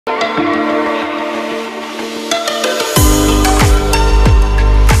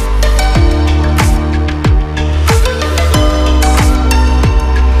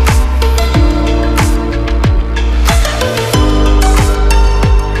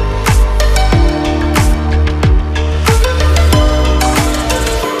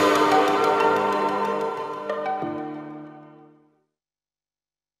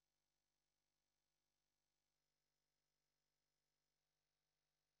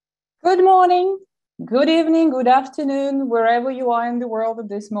Good morning, good evening, good afternoon, wherever you are in the world at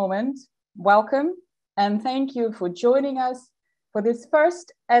this moment. Welcome and thank you for joining us for this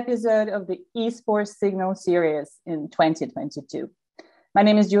first episode of the ISPOR Signal Series in 2022. My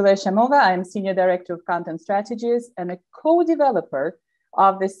name is JUDEA. I'm Senior Director of Content Strategies and a co-developer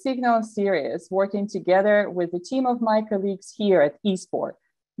of the Signal Series, working together with the team of my colleagues here at ISPOR,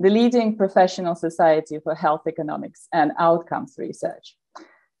 the leading professional society for health economics and outcomes research.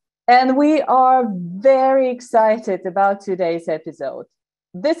 And we are very excited about today's episode.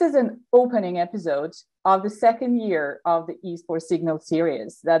 This is an opening episode of the second year of the ISPOR Signal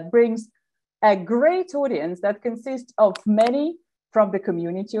Series that brings a great audience that consists of many from the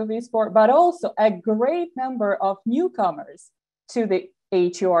community of ISPOR, but also a great number of newcomers to the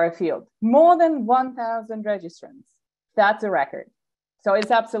HEOR field. More than 1,000 registrants. That's a record. So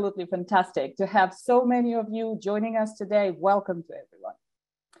it's absolutely fantastic to have so many of you joining us today. Welcome to everyone.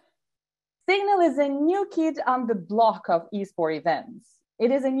 Signal is a new kid on the block of ISPOR events.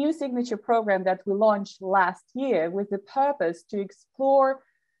 It is a new signature program that we launched last year with the purpose to explore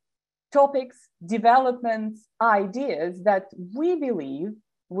topics, developments, ideas that we believe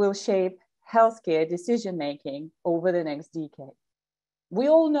will shape healthcare decision-making over the next decade. We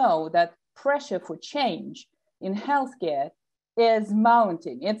all know that pressure for change in healthcare is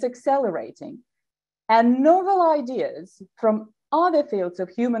mounting, it's accelerating, and novel ideas from other fields of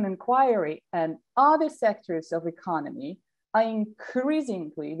human inquiry and other sectors of economy are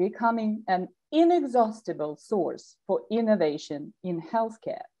increasingly becoming an inexhaustible source for innovation in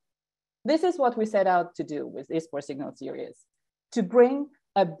healthcare. This is what we set out to do with ISPOR Signal Series, to bring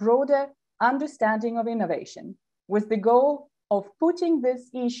a broader understanding of innovation with the goal of putting these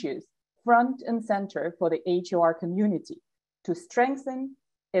issues front and center for the HEOR community to strengthen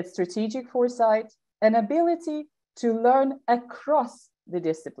its strategic foresight and ability to learn across the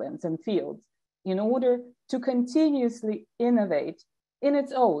disciplines and fields in order to continuously innovate in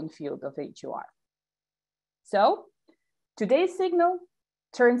its own field of HEOR. So today's Signal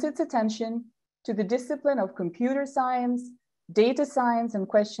turns its attention to the discipline of computer science, data science, and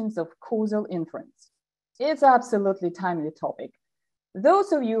questions of causal inference. It's absolutely timely topic.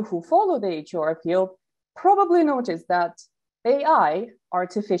 Those of you who follow the HEOR field probably noticed that AI,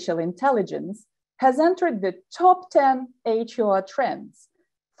 artificial intelligence, has entered the top 10 HEOR trends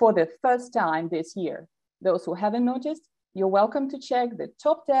for the first time this year. Those who haven't noticed, you're welcome to check the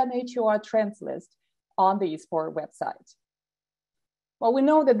top 10 HEOR trends list on the ISPOR website. Well, we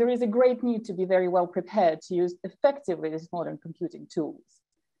know that there is a great need to be very well prepared to use effectively these modern computing tools.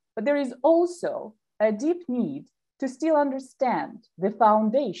 But there is also a deep need to still understand the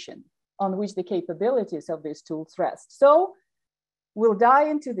foundation on which the capabilities of these tools rest. So we'll dive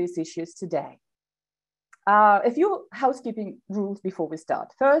into these issues today. A few housekeeping rules before we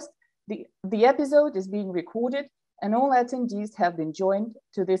start. First, the episode is being recorded and all attendees have been joined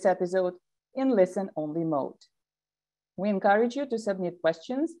to this episode in listen-only mode. We encourage you to submit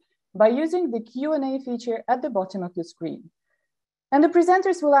questions by using the Q&A feature at the bottom of the screen. And the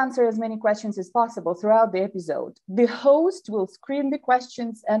presenters will answer as many questions as possible throughout the episode. The host will screen the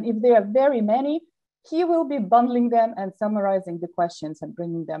questions, and if there are very many, he will be bundling them and summarizing the questions and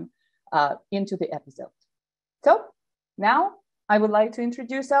bringing them into the episode. So now I would like to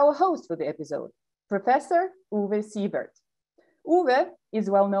introduce our host for the episode, Professor Uwe Siebert. Uwe is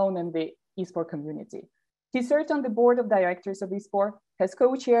well known in the ISPOR community. He served on the board of directors of ISPOR, has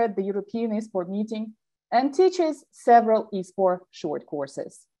co-chaired the European ISPOR meeting, and teaches several ISPOR short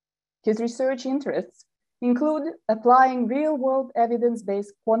courses. His research interests include applying real-world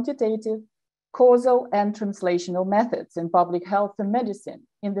evidence-based quantitative, causal, and translational methods in public health and medicine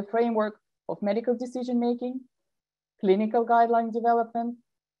in the framework of medical decision-making, clinical guideline development,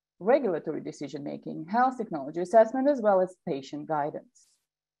 regulatory decision-making, health technology assessment, as well as patient guidance.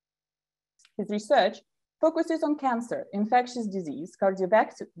 His research focuses on cancer, infectious disease,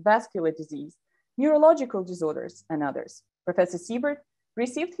 cardiovascular disease, neurological disorders, and others. Professor Siebert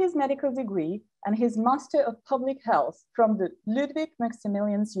received his medical degree and his Master of Public Health from the Ludwig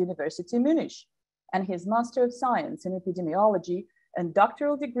Maximilians University Munich, and his Master of Science in Epidemiology and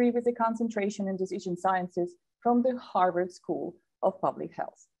doctoral degree with a concentration in decision sciences from the Harvard School of Public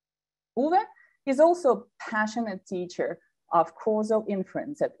Health. Uwe is also a passionate teacher of causal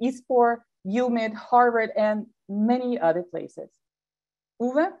inference at ISPOR, UMIT, Harvard, and many other places.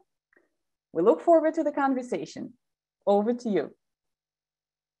 Uwe, we look forward to the conversation. Over to you.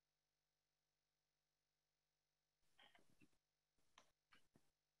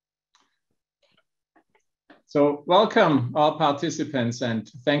 So welcome all participants, and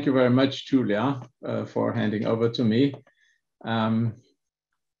thank you very much, Julia, for handing over to me.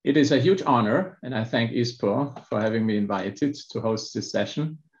 It is a huge honor, and I thank ISPOR for having me invited to host this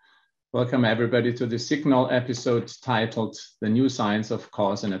session. Welcome everybody to the Signal episode titled The New Science of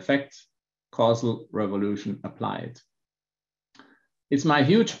Cause and Effect, Causal Revolution Applied. It's my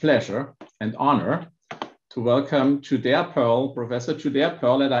huge pleasure and honor to welcome JUDEA Pearl, Professor JUDEA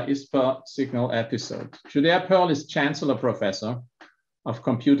Pearl at our ISPOR Signal episode. JUDEA Pearl is Chancellor Professor of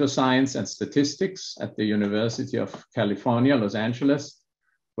Computer Science and Statistics at the University of California, Los Angeles,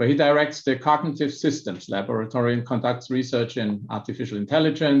 where he directs the Cognitive Systems Laboratory and conducts research in artificial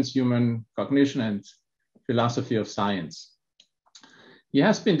intelligence, human cognition, and philosophy of science. He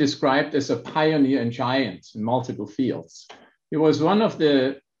has been described as a pioneer and giant in multiple fields. He was one of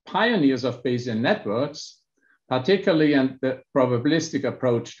the pioneers of Bayesian networks, particularly in the probabilistic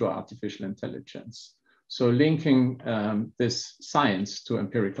approach to artificial intelligence. So linking this science to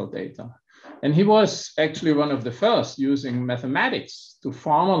empirical data. And he was actually one of the first using mathematics to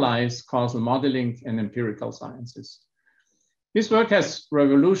formalize causal modeling in empirical sciences. His work has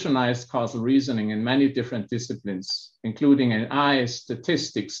revolutionized causal reasoning in many different disciplines, including AI,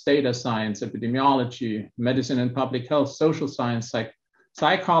 statistics, data science, epidemiology, medicine and public health, social science,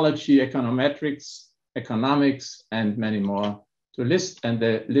 psychology, econometrics, economics, and many more to list, and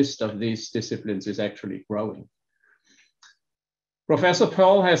the list of these disciplines is actually growing. Professor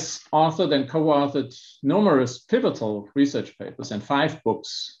Pearl has authored and co-authored numerous pivotal research papers and 5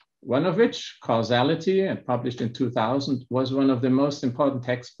 books, one of which, Causality, and published in 2000, was one of the most important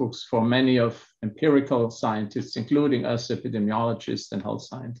textbooks for many of empirical scientists, including us epidemiologists and health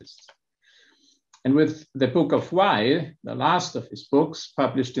scientists. And with the Book of Why, the last of his books,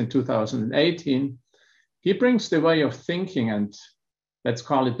 published in 2018, he brings the way of thinking and let's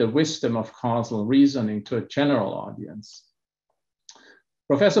call it the wisdom of causal reasoning to a general audience.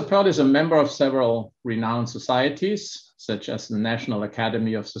 Professor Pearl is a member of several renowned societies, such as the National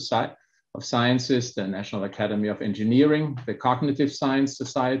Academy of Sciences, the National Academy of Engineering, the Cognitive Science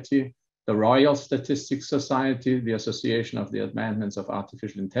Society, the Royal Statistics Society, the Association of the Advancement of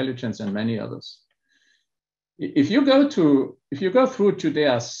Artificial Intelligence, and many others. If you go through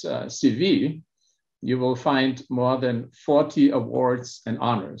JUDEA's CV, you will find more than 40 awards and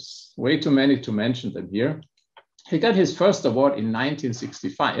honors, way too many to mention them here. He got his first award in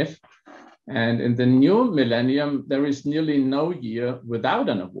 1965, and in the new millennium, there is nearly no year without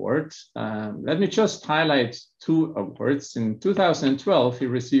an award. Let me just highlight 2 awards. In 2012, he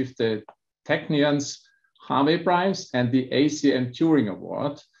received the Technions Harvey Prize and the ACM Turing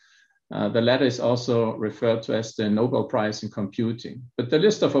Award. The latter is also referred to as the Nobel Prize in Computing. But the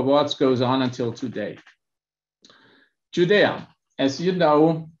list of awards goes on until today. JUDEA, as you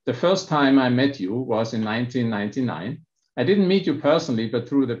know, the first time I met you was in 1999. I didn't meet you personally, but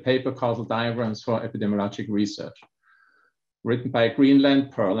through the paper Causal Diagrams for Epidemiologic Research, written by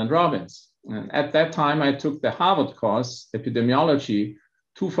Greenland, Pearl, and Robbins. And at that time, I took the Harvard course, Epidemiology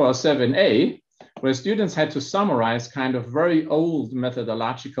 247A, where students had to summarize kind of very old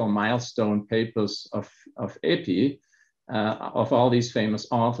methodological milestone papers of EPI, of all these famous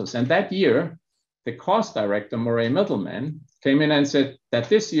authors. And that year, the course director, Murray Middleman, came in and said that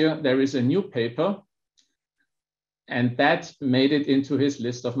this year there is a new paper, and that made it into his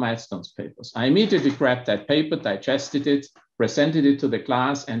list of milestones papers. I immediately grabbed that paper, digested it, presented it to the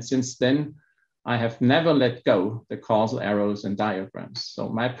class, and since then, I have never let go the causal arrows and diagrams. So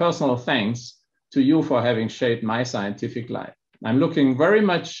my personal thanks to you for having shaped my scientific life. I'm looking very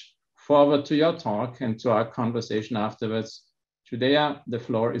much forward to your talk and to our conversation afterwards. JUDEA, the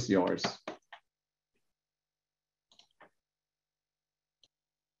floor is yours.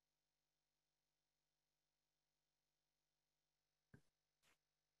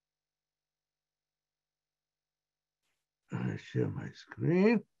 I share my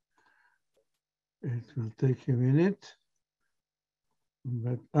screen. It will take a minute,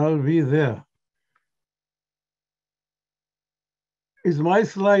 but I'll be there. Is my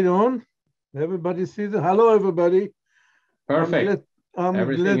slide on? Everybody sees it? Hello, everybody. Perfect.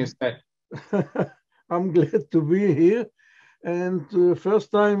 Everything is set. I'm glad to be here. And the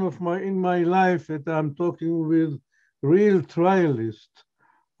first time in my life that I'm talking with real trialists.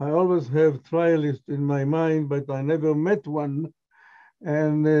 I always have trialists in my mind, but I never met one.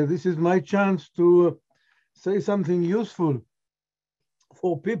 And this is my chance to say something useful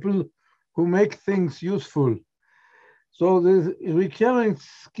for people who make things useful. So the recurring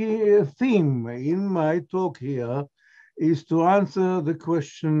theme in my talk here is to answer the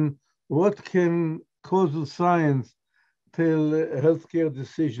question, what can causal science tell healthcare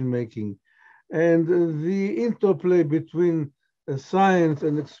decision-making? And the interplay between science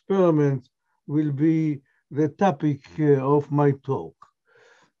and experiment will be the topic of my talk.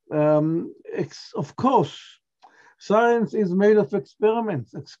 Of course, science is made of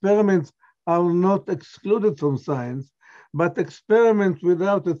experiments. Experiments are not excluded from science, but experiments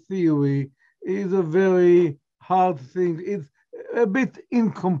without a theory is a very hard thing. It's a bit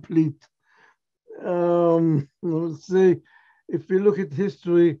incomplete. Let's say, if you look at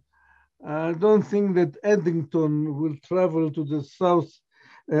history, I don't think that Eddington will travel to the South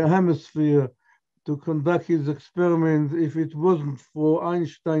Hemisphere to conduct his experiment if it wasn't for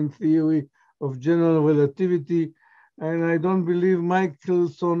Einstein's theory of general relativity. And I don't believe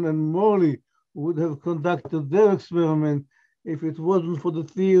Michelson and Morley would have conducted their experiment if it wasn't for the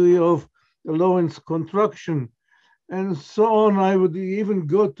theory of Lorentz contraction. And so on. I would even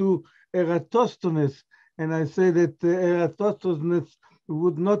go to Eratosthenes, and I say that Eratosthenes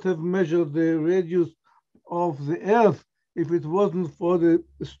would not have measured the radius of the Earth if it wasn't for the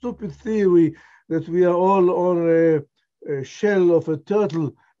stupid theory that we are all on a shell of a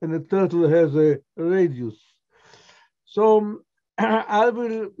turtle, and a turtle has a radius. So I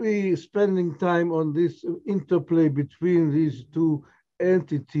will be spending time on this interplay between these two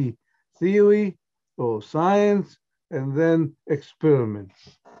entities, theory or science, and then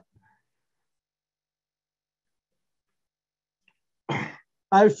experiments.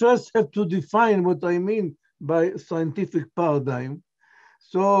 I first have to define what I mean by scientific paradigm.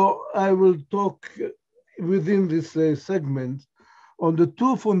 So I will talk within this segment on the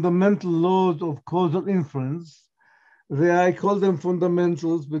two fundamental laws of causal inference. I call them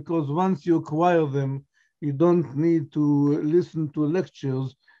fundamentals because once you acquire them, you don't need to listen to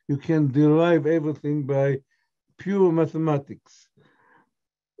lectures. You can derive everything by pure mathematics.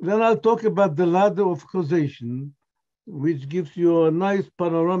 Then I'll talk about the ladder of causation, which gives you a nice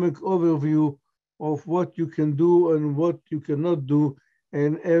panoramic overview of what you can do and what you cannot do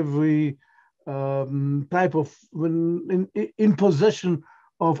in every type of, in possession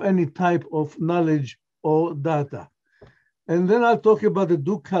of any type of knowledge or data. And then I'll talk about the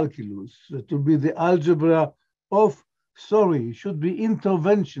do calculus, to be the algebra of, sorry, should be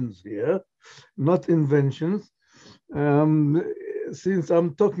interventions here, not inventions. Since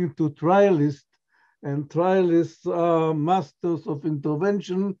I'm talking to trialists, and trialists are masters of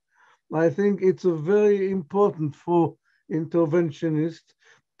intervention, I think it's very important for interventionists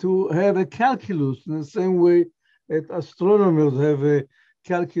to have a calculus in the same way that astronomers have a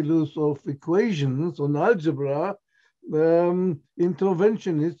calculus of equations on algebra.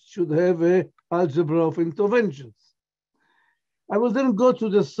 Interventionists should have an algebra of interventions. I will then go to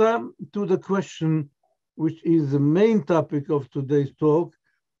the question, which is the main topic of today's talk,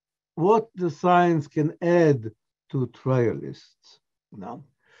 what the science can add to trialists now.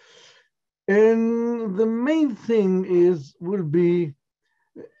 And the main thing will be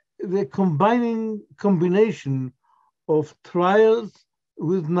the combination of trials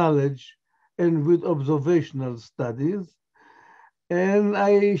with knowledge and with observational studies. And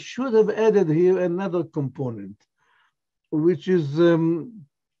I should have added here another component, which is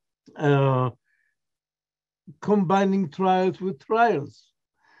combining trials with trials.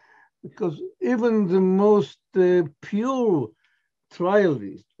 Because even the most pure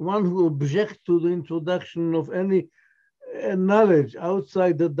trialist, one who objects to the introduction of any knowledge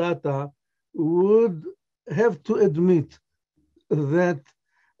outside the data, would have to admit that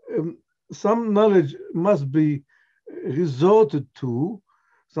some knowledge must be resorted to,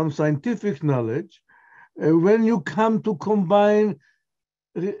 some scientific knowledge, when you come to combine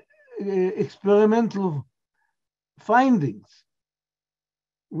experimental findings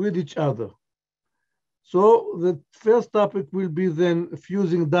with each other. So the first topic will be then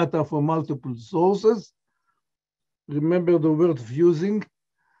fusing data from multiple sources. Remember the word fusing.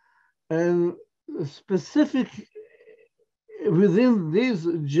 And specific within this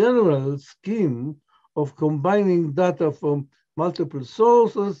general scheme of combining data from multiple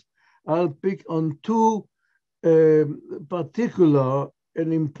sources, I'll pick on two particular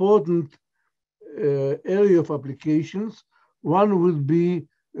and important area of applications. One would be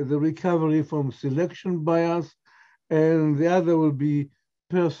the recovery from selection bias, and the other will be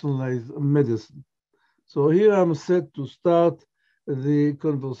personalized medicine. So here I'm set to start the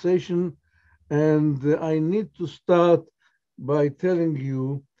conversation, and I need to start by telling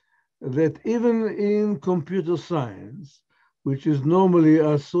you that even in computer science, which is normally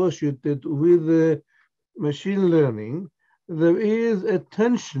associated with machine learning, there is a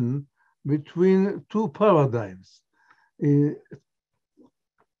tension between two paradigms.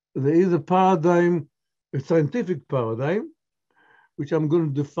 There is a paradigm, a scientific paradigm, which I'm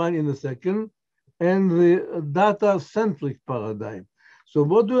going to define in a second, and the data-centric paradigm. So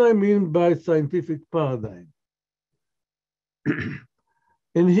what do I mean by scientific paradigm?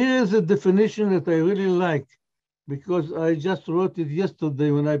 And here is a definition that I really like, because I just wrote it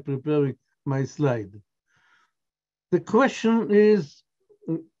yesterday when I prepared my slide. The question is,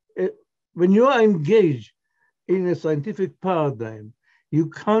 when you are engaged in a scientific paradigm, you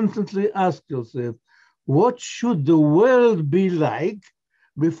constantly ask yourself, what should the world be like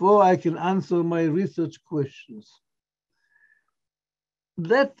before I can answer my research questions?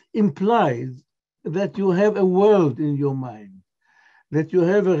 That implies that you have a world in your mind, that you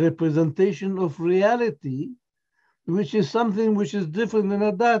have a representation of reality, which is something which is different than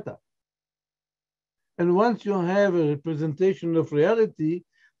a data. And once you have a representation of reality,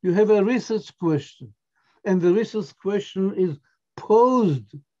 you have a research question. And the research question is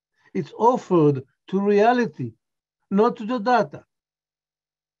posed, it's offered to reality, not to the data.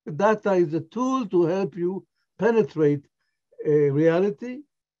 The data is a tool to help you penetrate reality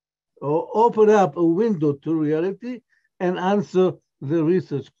or open up a window to reality and answer the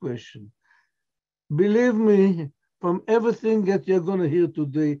research question. Believe me, from everything that you're going to hear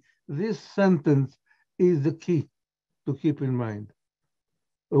today, this sentence is the key to keep in mind.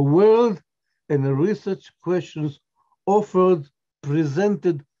 A world and a research questions offered,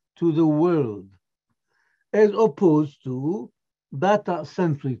 presented to the world, as opposed to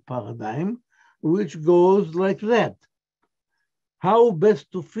data-centric paradigm, which goes like that. How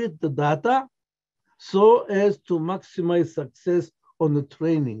best to fit the data so as to maximize success on the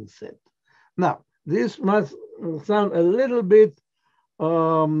training set. Now, this must sound a little bit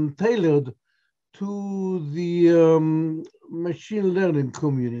tailored to the machine learning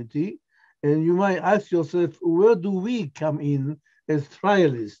community. And you might ask yourself, where do we come in as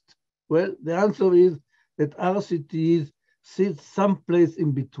trialists? Well, the answer is that RCTs sit someplace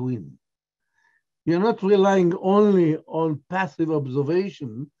in between. You're not relying only on passive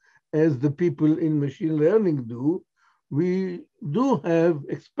observation as the people in machine learning do. We do have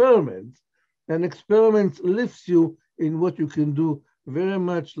experiments, and experiments lifts you in what you can do, very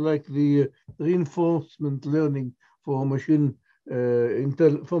much like the reinforcement learning for machine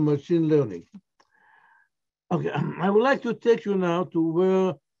learning. Okay, I would like to take you now to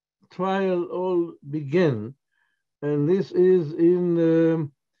where trial all began, and this is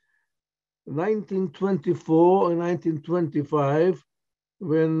in 1924 and 1925,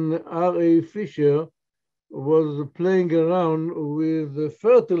 when R.A. Fisher was playing around with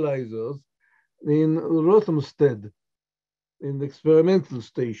fertilizers in Rothamsted, in the experimental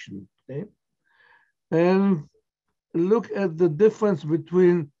station. Okay? And look at the difference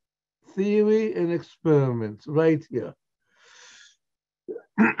between theory and experiments right here.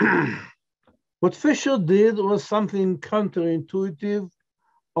 What Fisher did was something counterintuitive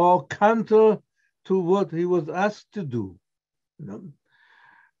or counter to what he was asked to do. You know?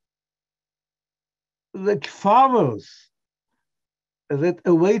 The farmers that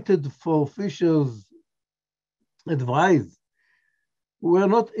awaited for Fisher's advice were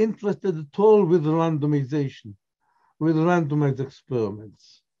not interested at all with randomization, with randomized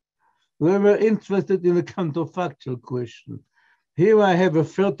experiments. They were interested in a counterfactual question. Here I have a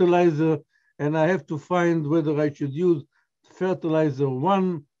fertilizer, and I have to find whether I should use fertilizer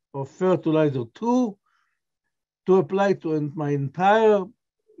 1 or fertilizer 2 to apply to my entire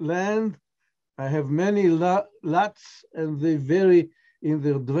land. I have many lots, and they vary in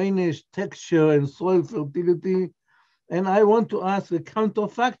their drainage, texture, and soil fertility. And I want to ask a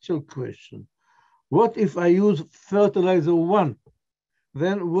counterfactual question. What if I use fertilizer 1?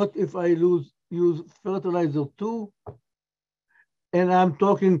 Then what if I use fertilizer 2? And I'm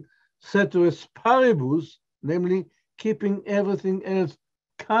talking ceteris paribus, namely keeping everything else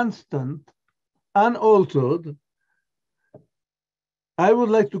constant, unaltered. I would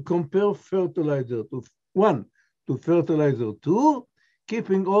like to compare fertilizer 1 to fertilizer 2,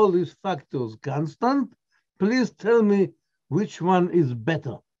 keeping all these factors constant. Please tell me which one is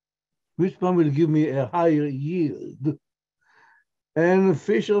better. Which one will give me a higher yield? And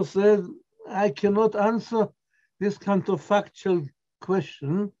Fisher said, I cannot answer this counterfactual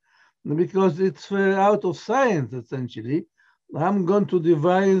question because it's out of science, essentially. I'm going to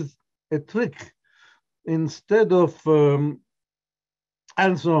devise a trick. Instead of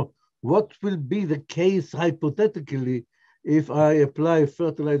answer what will be the case hypothetically if I apply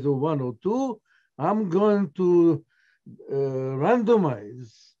fertilizer 1 or 2, I'm going to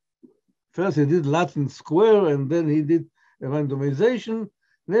randomize. First he did Latin square, and then he did a randomization.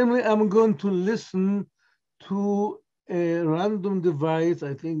 Namely, I'm going to listen to a random device.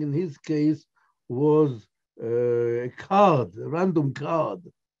 I think in his case was a card, a random card,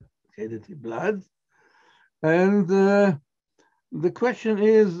 okay, that he bloods. And the question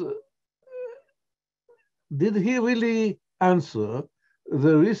is, did he really answer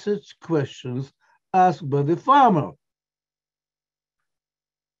the research questions asked by the farmer.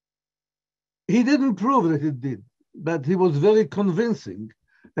 He didn't prove that it did, but he was very convincing.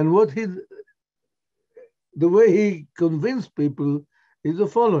 And the way he convinced people is the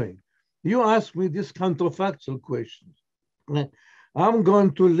following. You ask me this counterfactual question. I'm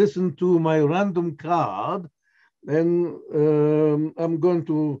going to listen to my random card, and I'm going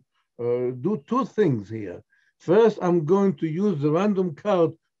to do two things here. First, I'm going to use the random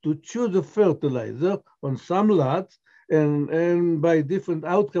card to choose a fertilizer on some lots, and by different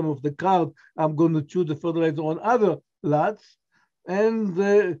outcome of the card, I'm going to choose the fertilizer on other lots,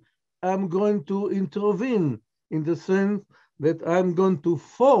 and I'm going to intervene in the sense that I'm going to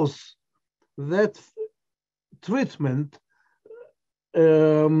force that treatment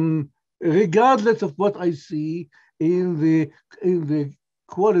regardless of what I see in the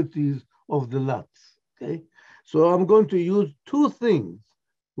qualities of the lots. Okay, so I'm going to use two things.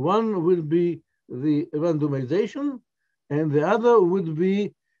 One will be the randomization, and the other would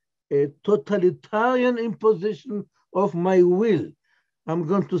be a totalitarian imposition of my will. I'm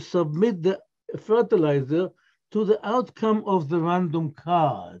going to submit the fertilizer to the outcome of the random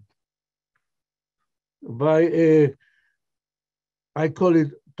card by a, I call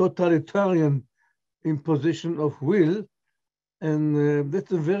it totalitarian imposition of will. And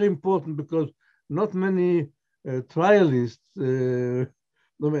that's very important because not many trialists,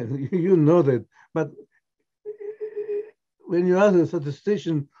 you know that, but when you ask a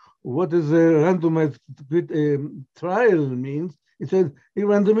statistician what is a randomized trial means, it says a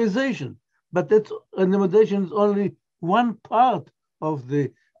randomization. But that randomization is only one part of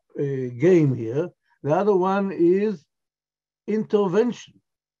the game here. The other one is intervention,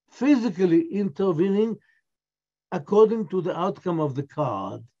 physically intervening according to the outcome of the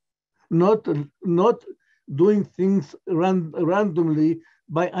card, not doing things randomly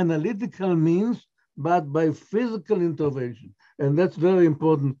by analytical means, but by physical intervention. And that's very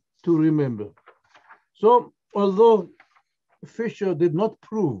important to remember. So although Fisher did not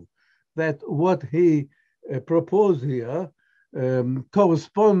prove that what he proposed here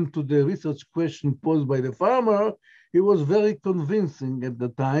correspond to the research question posed by the farmer, he was very convincing at the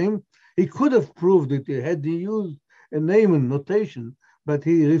time. He could have proved it had he used a Neyman notation, but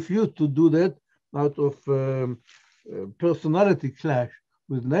he refused to do that out of personality clash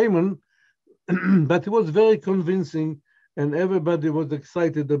with Neyman. But it was very convincing, and everybody was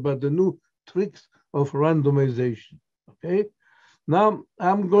excited about the new tricks of randomization. Okay, now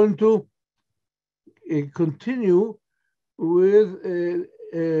I'm going to continue with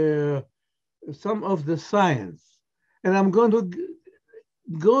some of the science, and I'm going to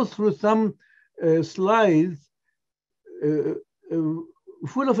go through some slides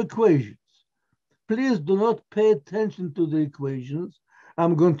full of equations. Please do not pay attention to the equations.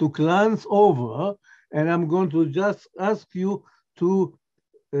 I'm going to glance over, and I'm going to just ask you to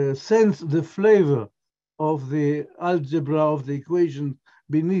sense the flavor of the algebra of the equation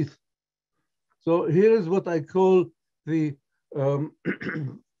beneath. So here is what I call the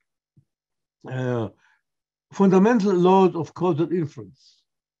fundamental laws of causal inference.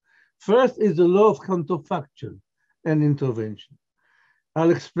 First is the law of counterfactual and intervention.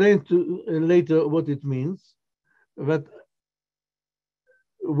 I'll explain later what it means, but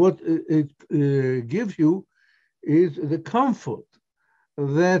what it gives you is the comfort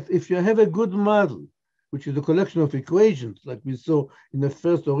that if you have a good model, which is a collection of equations, like we saw in the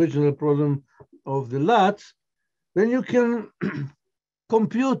first original problem of the lots, then you can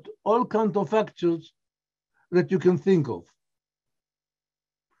compute all counterfactuals that you can think of.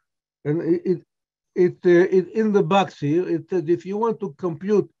 And it in the box here, it says if you want to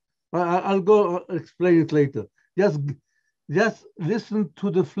compute, I'll explain it later. Just listen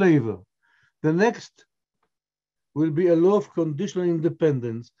to the flavor. The next will be a law of conditional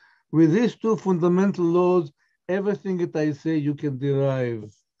independence. With these two fundamental laws, everything that I say you can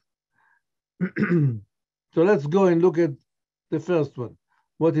derive. So let's go and look at the first one.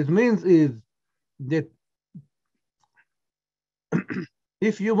 What it means is that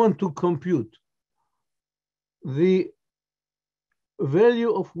if you want to compute the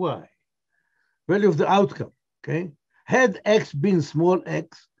value of y, value of the outcome, okay? Had x been small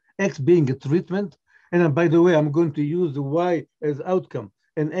x, x being a treatment, and by the way, I'm going to use the y as outcome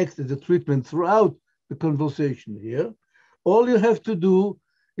and x as a treatment throughout the conversation here. All you have to do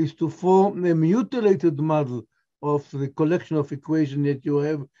is to form a mutilated model of the collection of equations that you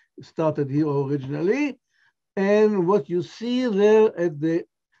have started here originally. And what you see there at the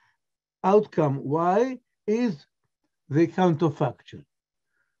outcome y is the counterfactual.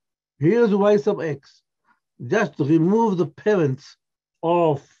 Here's y sub x. Just remove the parents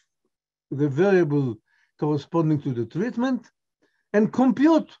of the variable corresponding to the treatment, and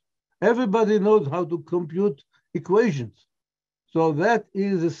compute. Everybody knows how to compute equations. So that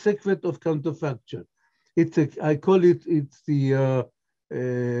is the secret of counterfactual. I call it, it's the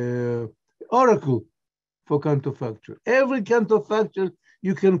oracle for counterfactual. Every counterfactual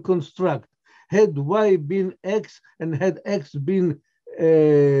you can construct, had y been x and had x been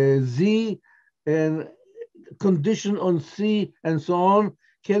z, and condition on c and so on,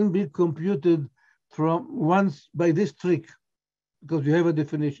 can be computed from once by this trick, because you have a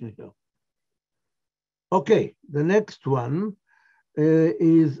definition here. Okay, the next one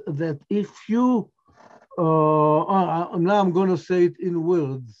is that if you, now I'm going to say it in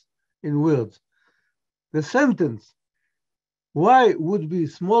words. The sentence, y would be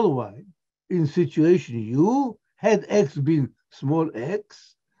small y in situation u, had x been small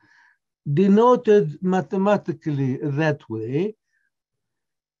x, denoted mathematically that way.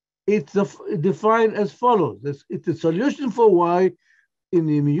 It's defined as follows. It's a solution for y in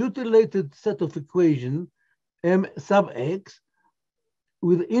the mutilated set of equation m sub x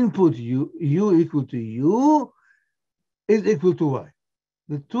with input u equal to u is equal to y.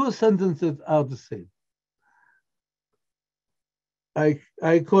 The two sentences are the same. I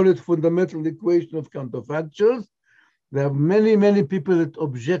call it fundamental equation of counterfactuals. There are many, many people that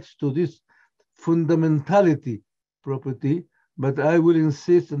object to this fundamentality property, but I will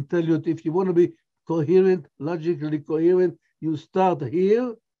insist and tell you that if you want to be coherent, logically coherent, you start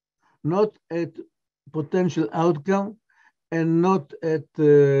here, not at potential outcome and not at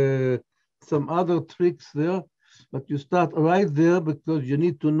some other tricks there, but you start right there because you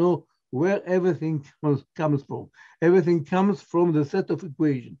need to know where everything comes from. Everything comes from the set of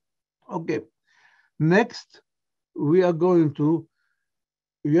equations. Okay, next we are going to,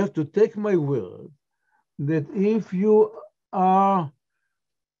 you have to take my word that if you are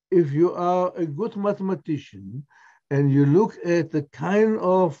a good mathematician and you look at the kind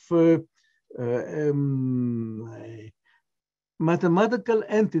of mathematical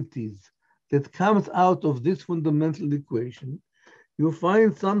entities that comes out of this fundamental equation, you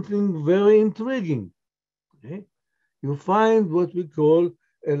find something very intriguing. Okay? You find what we call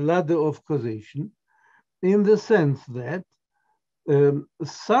a ladder of causation, in the sense that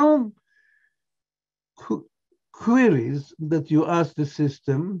some queries that you ask the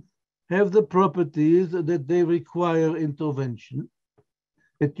system have the properties that they require intervention,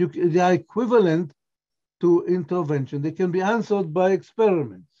 that they are equivalent to intervention. They can be answered by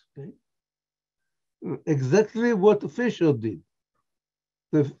experiments. Okay? Exactly what Fisher did.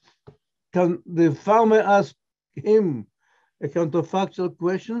 The farmer asked him a counterfactual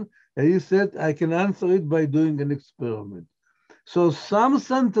question, and he said, I can answer it by doing an experiment. So some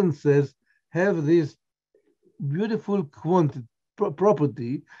sentences have this beautiful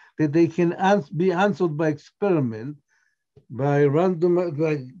property that they can be answered by experiment, by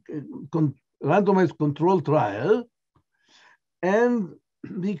randomized control trial, and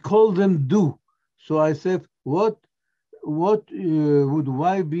we call them do. So I said, what would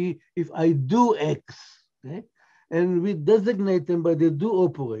y be if I do x? Okay? And we designate them by the do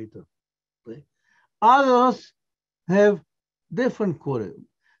operator. Okay? Others have different quality.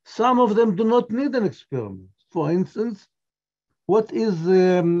 Some of them do not need an experiment. For instance, what is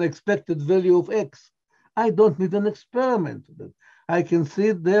the expected value of x? I don't need an experiment. I can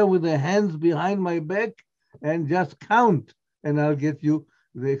sit there with the hands behind my back and just count, and I'll get you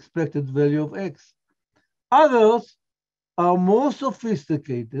the expected value of x. Others are more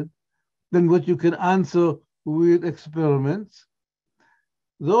sophisticated than what you can answer with experiments.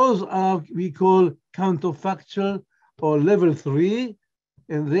 Those are, we call counterfactual or level 3,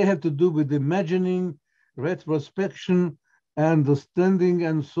 and they have to do with imagining, retrospection, understanding,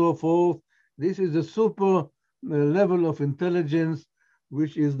 and so forth. This is a super level of intelligence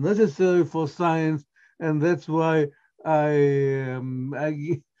which is necessary for science, and that's why I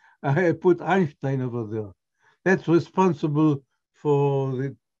put Einstein over there. That's responsible for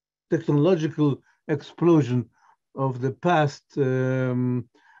the technological explosion of the past,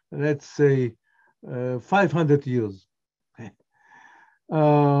 let's say, 500 years.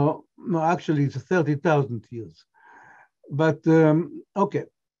 No, actually, it's 30,000 years. But, okay.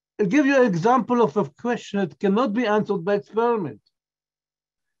 I'll give you an example of a question that cannot be answered by experiment.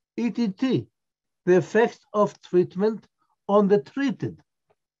 ETT, the effect of treatment on the treated.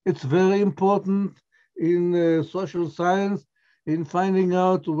 It's very important in social science in finding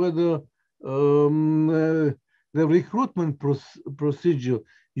out whether the recruitment procedure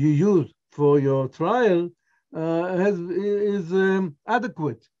you use for your trial is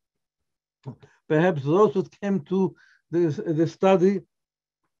adequate. Perhaps those who came to the study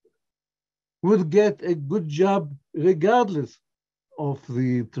would get a good job regardless of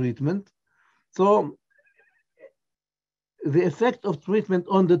the treatment. So the effect of treatment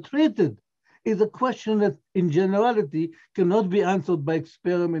on the treated is a question that in generality cannot be answered by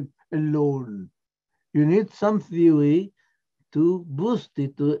experiment alone. You need some theory to boost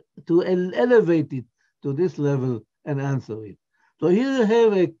it, to elevate it to this level and answer it. So here you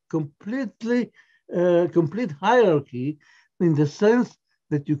have a complete hierarchy in the sense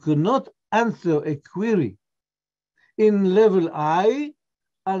that you cannot answer a query in level I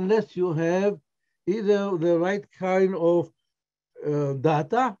unless you have either the right kind of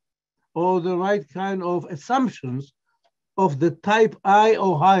data or the right kind of assumptions of the type I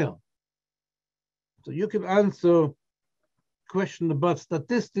or higher. So you can answer question about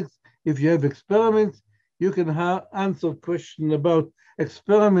statistics if you have experiments. You can answer question about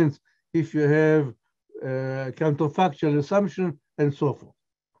experiments if you have counterfactual assumption and so forth.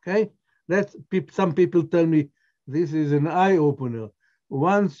 Okay, some people tell me this is an eye opener.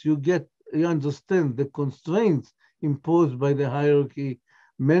 Once you understand the constraints imposed by the hierarchy,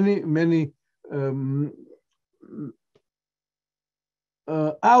 many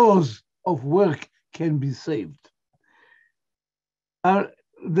hours of work can be saved.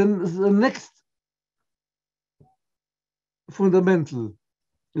 The next fundamental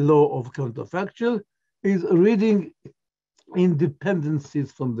law of counterfactual is reading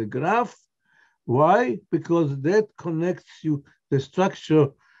independencies from the graph. Why? Because that connects you, the structure,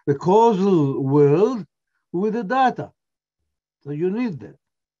 the causal world with the data. So you need that.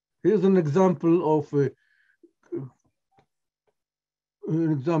 Here's an example of a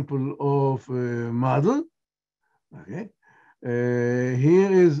model. Okay.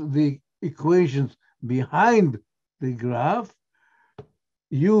 Here is the equations behind the graph.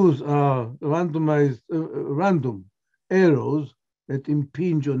 Use randomized random arrows that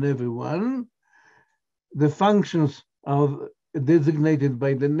impinge on everyone. The functions are designated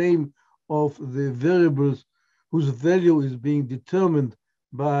by the name of the variables whose value is being determined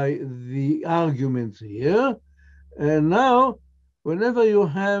by the arguments here. And now, whenever you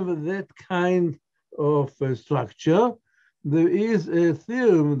have that kind of structure, there is a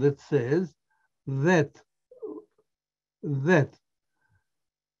theorem that says that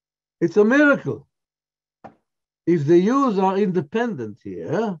it's a miracle. If the U's are independent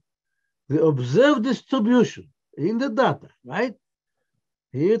here, the observed distribution in the data, right?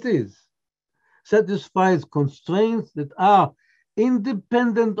 Here it is, satisfies constraints that are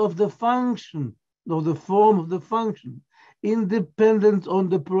independent of the function, of the form of the function, independent on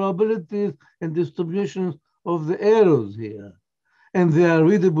the probabilities and distributions of the errors here, and they are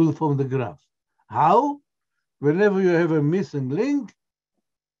readable from the graph. How? Whenever you have a missing link,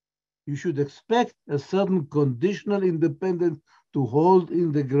 you should expect a certain conditional independence to hold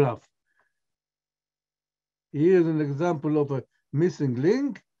in the graph. Here's an example of a missing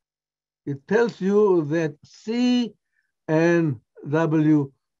link. It tells you that C and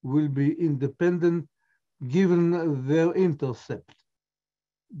W will be independent given their intercept,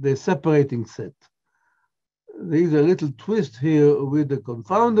 the separating set. There's a little twist here with the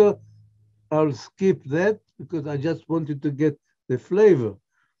confounder. I'll skip that because I just wanted to get the flavor.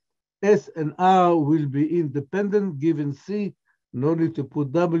 S and R will be independent given C, no need to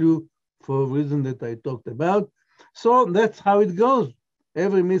put W for a reason that I talked about. So that's how it goes.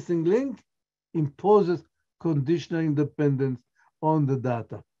 Every missing link imposes conditional independence on the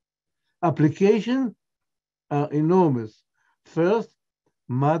data. Applications are enormous. First,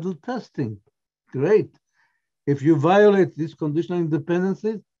 model testing. Great. If you violate these conditional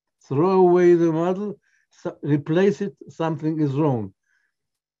independencies, throw away the model, replace it, something is wrong.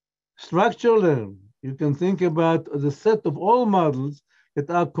 Structure learn. You can think about the set of all models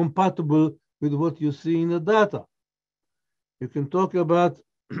that are compatible with what you see in the data. You can talk about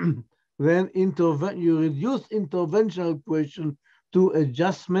then you reduce interventional question to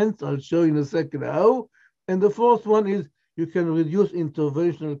adjustments. I'll show you in a second how. And the fourth one is you can reduce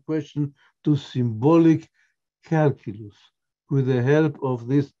interventional question to symbolic calculus with the help of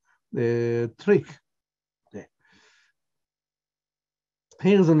this trick.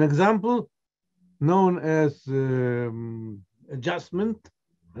 Here's an example known as adjustment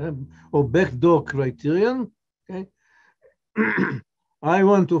or backdoor criterion. Okay. I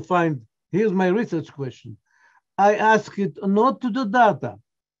want to find, here's my research question. I ask it not to the data,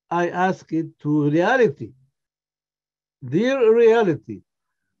 I ask it to reality. Dear reality,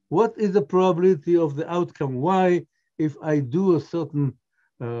 what is the probability of the outcome? Why, if I do a certain,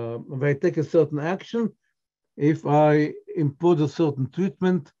 if I take a certain action, if I impose a certain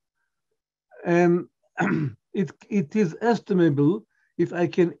treatment, and it is estimable if I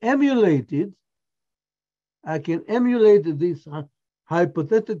can emulate it, I can emulate this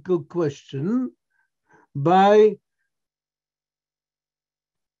hypothetical question by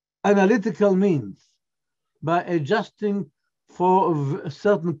analytical means, by adjusting for a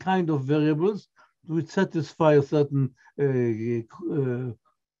certain kind of variables which satisfy a certain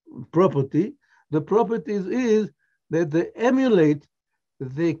property. The property is that they emulate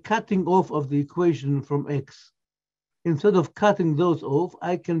the cutting off of the equation from x. Instead of cutting those off,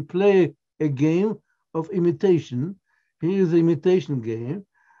 I can play a game of imitation. Here is the imitation game.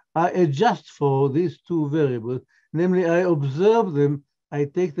 I adjust for these two variables, namely I observe them, I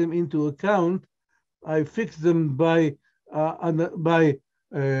take them into account, I fix them by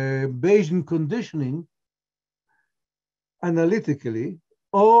Bayesian conditioning analytically,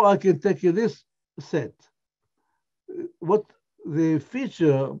 or I can take this set. What the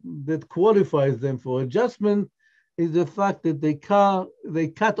feature that qualifies them for adjustment is the fact that they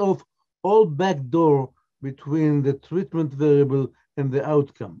cut off all backdoor between the treatment variable and the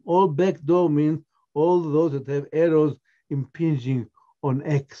outcome. All backdoor means all those that have errors impinging on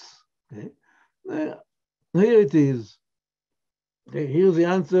X. Okay? Here it is. Okay, here's the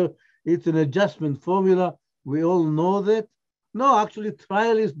answer. It's an adjustment formula. We all know that. No, actually,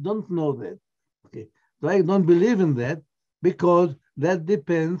 trialists don't know that. Okay, so I don't believe in that because that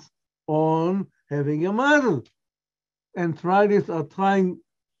depends on having a model. And trialists are trying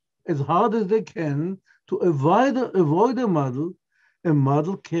as hard as they can to avoid a model. A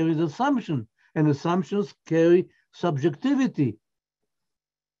model carries assumption, and assumptions carry subjectivity.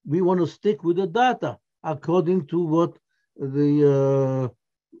 We want to stick with the data according to what the,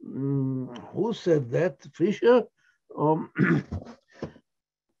 who said that, Fisher?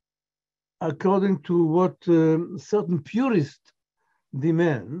 According to what certain purist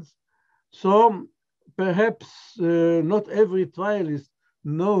demands. So perhaps not every trialist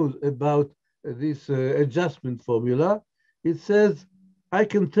knows about this adjustment formula. It says, I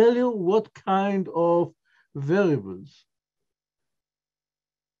can tell you what kind of variables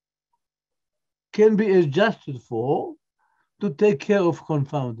can be adjusted for to take care of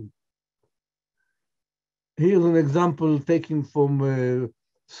confounding. Here's an example taken from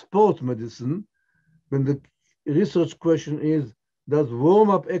sports medicine, when the research question is, does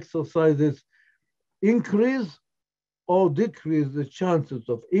warm-up exercises increase or decrease the chances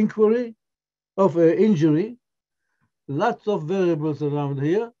of injury? Lots of variables around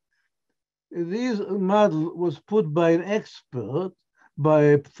here. This model was put by an expert, by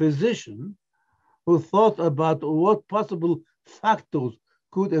a physician, who thought about what possible factors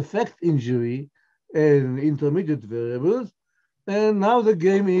could affect injury and intermediate variables. And now the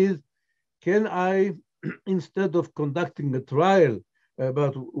game is, can I, instead of conducting a trial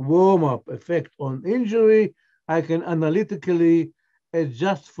about warm-up effect on injury, I can analytically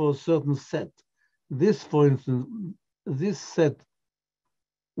adjust for a certain set. This, for instance, this set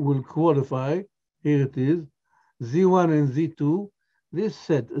will qualify, here it is, Z1 and Z2. This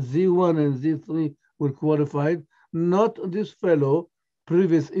set, Z1 and Z3, will qualify, not this fellow,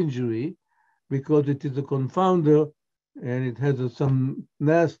 previous injury, because it is a confounder and it has some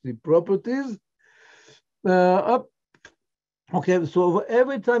nasty properties. Okay, so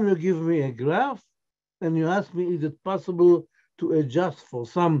every time you give me a graph and you ask me, is it possible to adjust for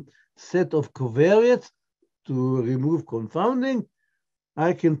some set of covariates to remove confounding,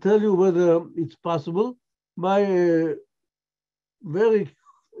 I can tell you whether it's possible by a very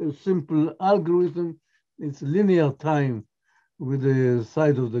simple algorithm. It's linear time with the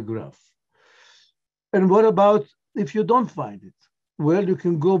side of the graph. And what about if you don't find it? Well, you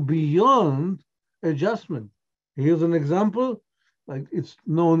can go beyond adjustment. Here's an example, like it's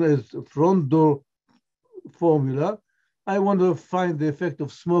known as front door formula. I want to find the effect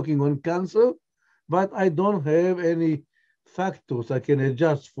of smoking on cancer, but I don't have any factors I can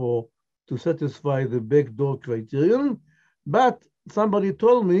adjust for to satisfy the backdoor criterion. But somebody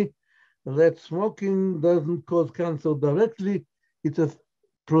told me that smoking doesn't cause cancer directly. It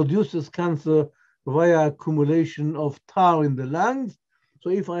produces cancer via accumulation of tar in the lungs.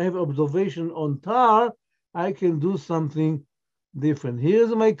 So if I have observation on tar, I can do something different.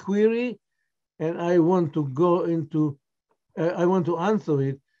 Here's my query, and I want to go into, I want to answer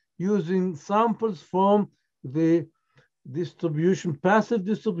it using samples from the distribution, passive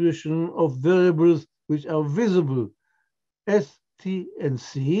distribution of variables which are visible, S, T, and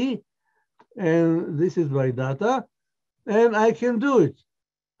C. And this is my data, and I can do it.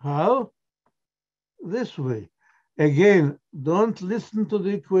 How? This way. Again, don't listen to the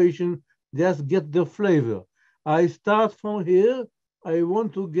equation, just get the flavor. I start from here. I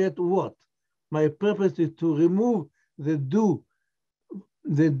want to get what? My purpose is to remove the do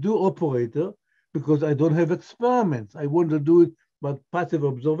the do operator because I don't have experiments. I want to do it by passive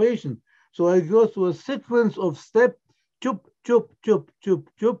observation. So I go through a sequence of steps, chup, chup, chup, chup,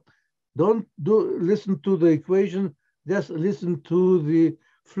 chup. Don't listen to the equation, just listen to the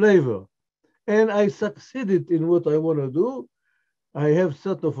flavor. And I succeeded in what I want to do. I have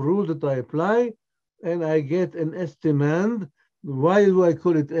set of rules that I apply, and I get an estimand. Why do I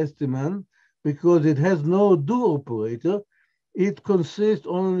call it estimand? Because it has no do operator. It consists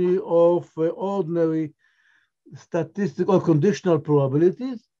only of ordinary statistical or conditional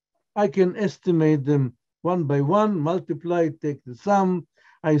probabilities. I can estimate them one by one, multiply, take the sum.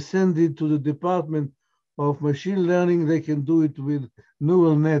 I send it to the Department of Machine Learning. They can do it with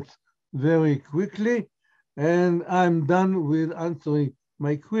neural nets very quickly, and I'm done with answering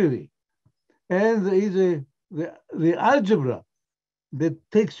my query. And there is the algebra that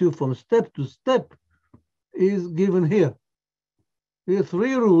takes you from step to step is given here. There are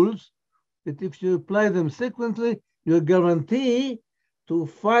 3 rules that if you apply them sequentially, you guarantee to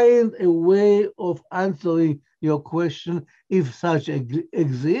find a way of answering your question if such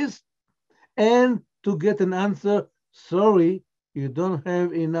exists, and to get an answer, sorry, you don't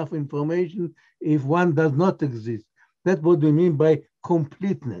have enough information if one does not exist. That's what we mean by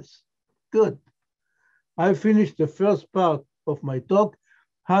completeness. Good. I finished the first part of my talk.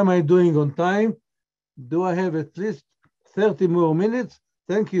 How am I doing on time? Do I have at least 30 more minutes?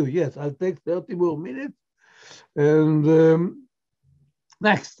 Thank you. Yes, I'll take 30 more minutes. And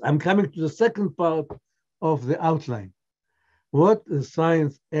next, I'm coming to the second part of the outline. What does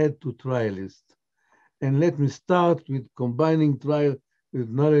science add to trialists? And let me start with combining trial with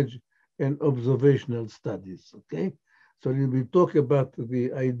knowledge and observational studies, okay? So we talk about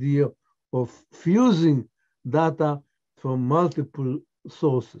the idea of fusing data from multiple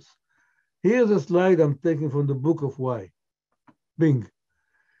sources. Here's a slide I'm taking from the book of Why. Bing.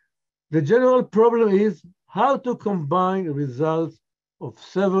 The general problem is how to combine results of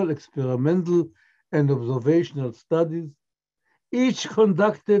several experimental and observational studies, each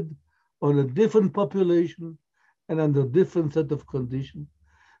conducted on a different population and under different set of conditions,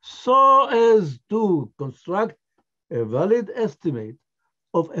 so as to construct a valid estimate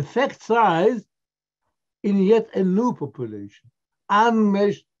of effect size in yet a new population,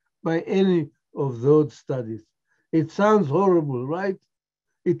 unmatched by any of those studies. It sounds horrible, right?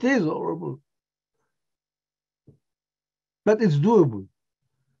 It is horrible, but it's doable.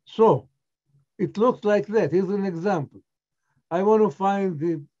 So it looks like that. Here's an example. I want to find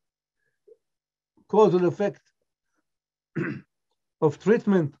the causal effect of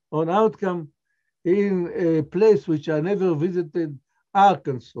treatment on outcome in a place which I never visited,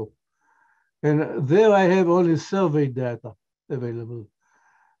 Arkansas. And there I have only survey data available.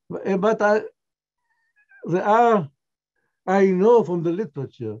 But I know from the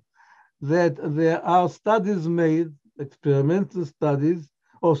literature that there are studies made, experimental studies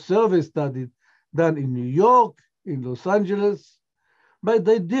or survey studies done in New York, in Los Angeles, but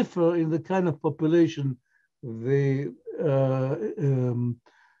they differ in the kind of population they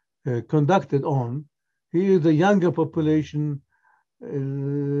conducted on. Here is the younger population,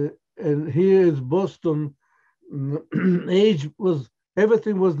 and here is Boston. Age was,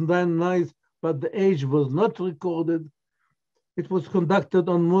 everything was done nice, but the age was not recorded. It was conducted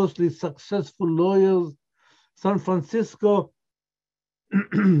on mostly successful lawyers. San Francisco,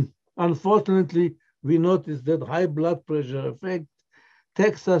 unfortunately, we noticed that high blood pressure effect.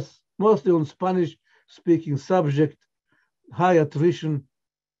 Texas, mostly on Spanish-speaking subject, high attrition,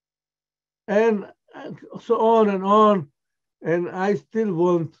 and so on and on. And I still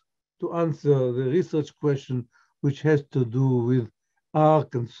want to answer the research question, which has to do with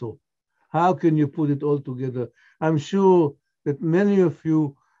Arkansas. How can you put it all together? I'm sure that many of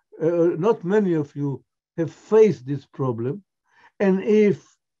you, not many of you, have faced this problem. And if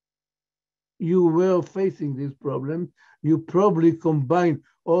you were facing this problem, you probably combine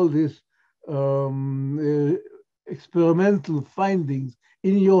all these experimental findings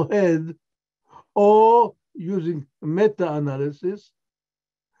in your head, or using meta-analysis,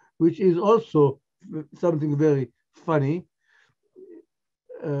 which is also something very funny,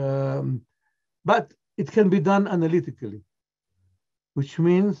 but it can be done analytically, which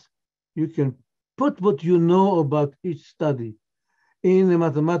means you can put what you know about each study in a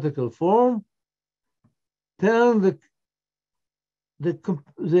mathematical form, turn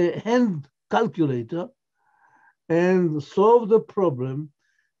the hand calculator and solve the problem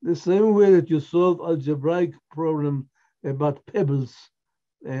the same way that you solve algebraic problem about pebbles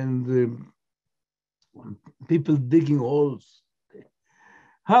and people digging holes.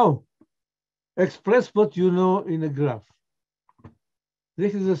 How? Express what you know in a graph.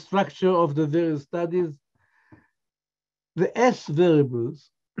 This is the structure of the various studies. The S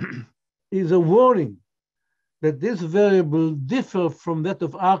variables is a warning that this variable differs from that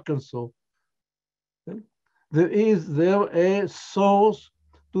of Arkansas. Okay? There is a source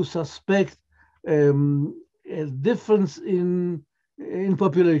to suspect a difference in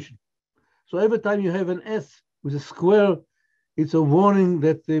population. So every time you have an S with a square, it's a warning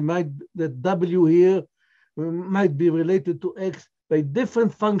that that W here might be related to X by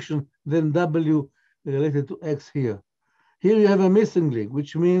different function than W related to X here. Here you have a missing link,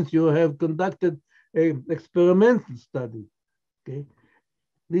 which means you have conducted an experimental study. Okay,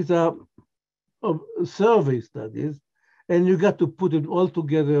 these are survey studies, and you got to put it all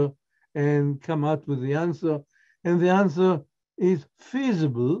together and come out with the answer. And the answer is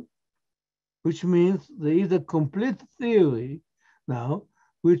feasible, which means there is a complete theory now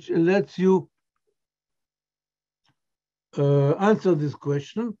which lets you answer this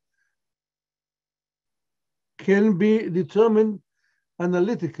question, can be determined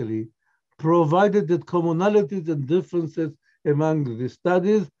analytically, provided that commonalities and differences among the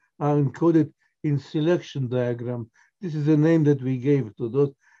studies are encoded in selection diagram. This is the name that we gave to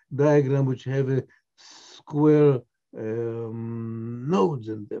those diagrams which have a square nodes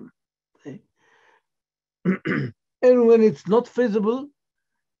in them. Okay? And when it's not feasible,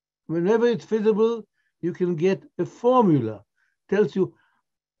 whenever it's feasible, you can get a formula, tells you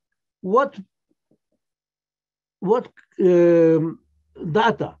what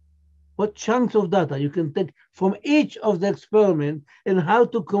data, what chunks of data you can take from each of the experiment and how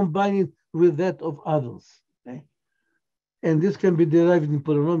to combine it with that of others. Okay? And this can be derived in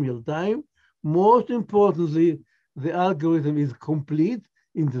polynomial time. Most importantly, the algorithm is complete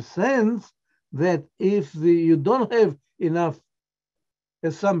in the sense that if you don't have enough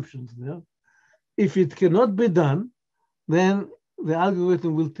assumptions there, if it cannot be done, then the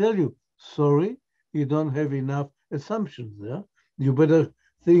algorithm will tell you, sorry, you don't have enough assumptions there. You better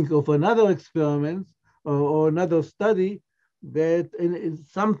think of another experiment or another study that, and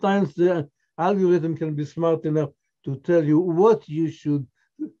sometimes the algorithm can be smart enough to tell you what you should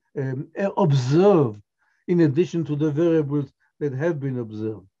observe in addition to the variables that have been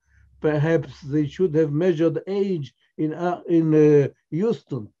observed. Perhaps they should have measured age in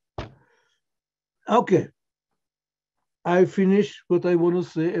Houston. Okay, I finish what I want to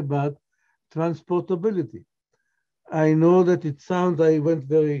say about transportability. I know that it sounds, I went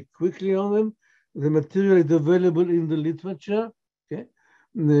very quickly on them. The material is available in the literature. Okay,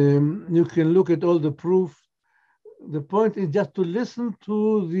 you can look at all the proof. The point is just to listen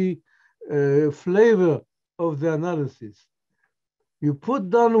to the flavor of the analysis. You put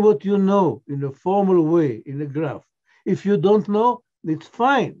down what you know in a formal way in a graph. If you don't know, it's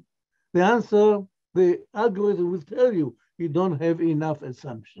fine. The answer, the algorithm will tell you you don't have enough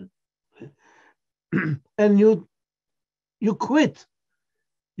assumption. And you quit.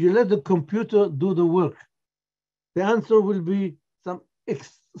 You let the computer do the work. The answer will be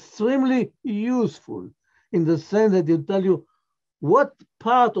extremely useful in the sense that it tell you what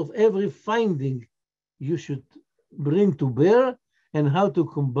part of every finding you should bring to bear and how to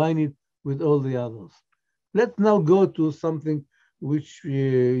combine it with all the others. Let's now go to something which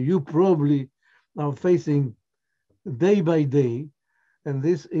you probably are facing day by day, and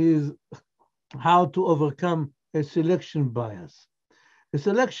this is how to overcome a selection bias. A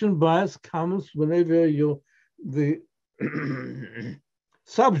selection bias comes whenever the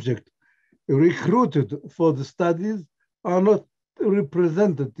subject recruited for the studies are not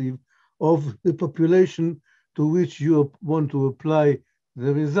representative of the population to which you want to apply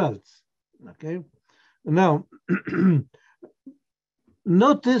the results. Okay. Now,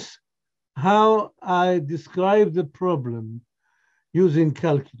 notice how I describe the problem using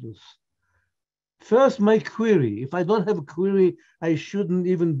calculus. First, my query. If I don't have a query, I shouldn't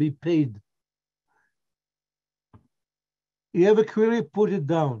even be paid. You have a query, put it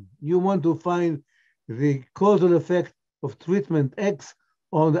down. You want to find the causal effect of treatment X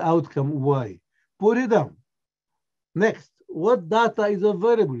on the outcome Y. Put it down. Next, what data is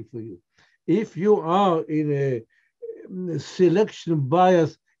available for you? If you are in a selection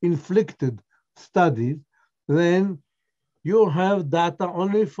bias inflicted studies, then you have data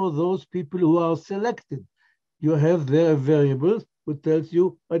only for those people who are selected. You have their variables, which tells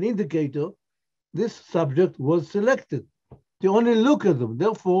you an indicator. This subject was selected. You only look at them.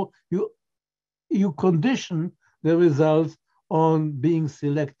 Therefore, you condition the results on being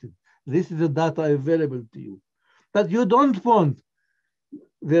selected. This is the data available to you. But you don't want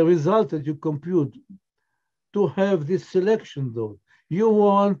the result that you compute to have this selection though. You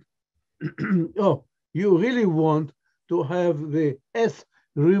want, you really want to have the S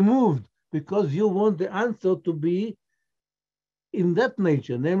removed because you want the answer to be in that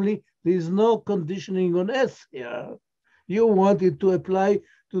nature, namely, there is no conditioning on S here. You want it to apply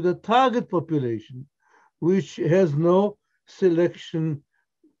to the target population, which has no selection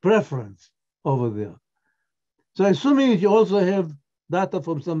preference over there. So assuming you also have data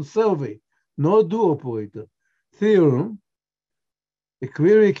from some survey, no do operator theorem, the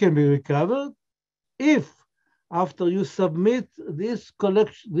query can be recovered if after you submit this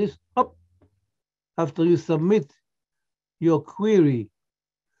collection, after you submit your query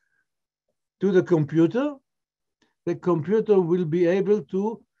to the computer will be able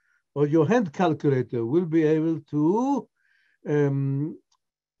to, or your hand calculator will be able to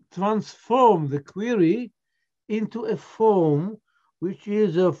transform the query into a form which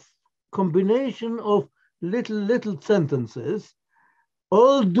is a combination of little sentences.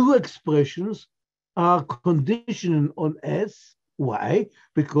 All do expressions are conditioned on S. Why?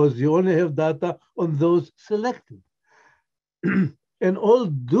 Because you only have data on those selected. And all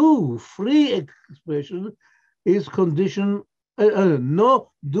do free expression is conditioned,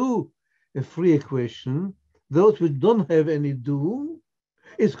 no do a free equation. Those which don't have any do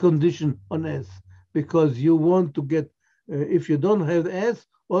is conditioned on S, because you want to get, if you don't have S,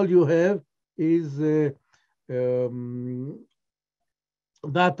 all you have is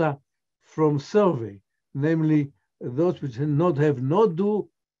data from survey, namely those which not have no do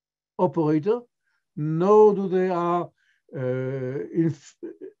operator, nor do they are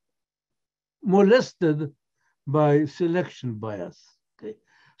molested by selection bias. Okay,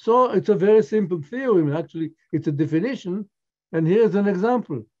 so it's a very simple theorem. Actually, it's a definition, and here's an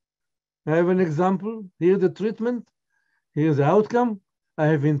example. I have an example. Here's the treatment. Here's the outcome. I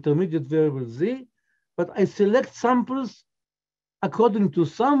have intermediate variable z, but I select samples according to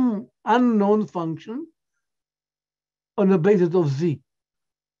some unknown function on the basis of z.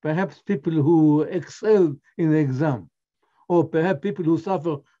 Perhaps people who excel in the exam, or perhaps people who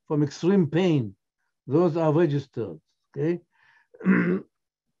suffer from extreme pain. Those are registered, okay?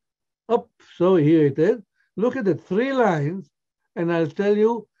 So here it is. Look at the 3 lines, and I'll tell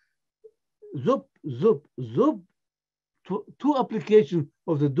you, zoop, zoop, zoop, 2 applications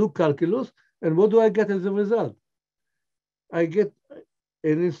of the do calculus, and what do I get as a result? I get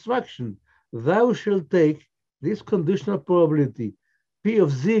an instruction. Thou shalt take this conditional probability, P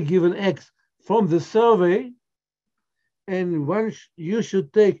of z given x, from the survey, and you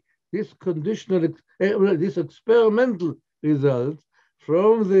should take this conditional, this experimental result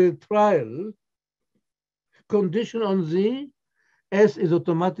from the trial, condition on z. S is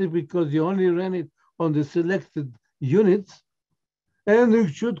automatic because you only ran it on the selected units, and you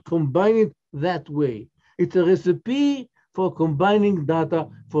should combine it that way. It's a recipe for combining data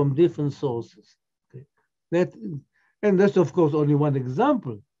from different sources. Okay. And that's, of course, only one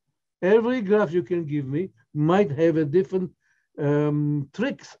example. Every graph you can give me might have a different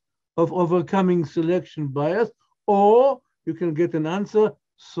tricks of overcoming selection bias, or you can get an answer,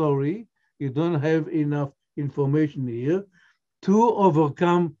 sorry, you don't have enough information here to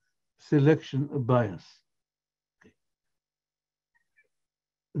overcome selection bias. Okay.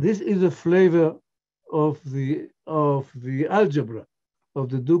 This is a flavor of the algebra, of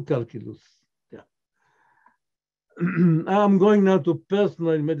the do calculus. Yeah. I'm going now to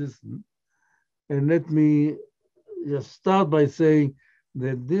personal medicine, and let me just start by saying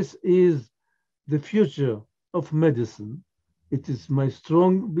that this is the future of medicine. It is my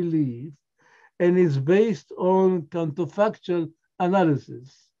strong belief, and is based on counterfactual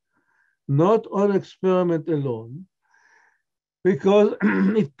analysis, not on experiment alone, because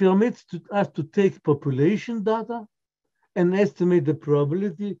it permits us to take population data and estimate the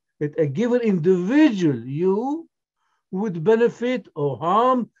probability that a given individual you would benefit or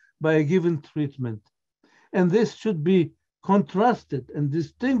harm by a given treatment. And this should be contrasted and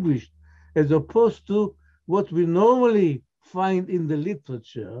distinguished as opposed to what we normally find in the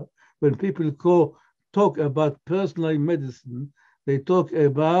literature when people talk about personalized medicine. They talk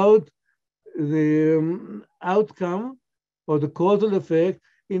about the outcome or the causal effect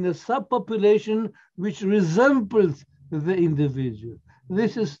in a subpopulation which resembles the individual.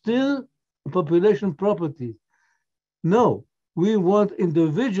 This is still population properties. No, we want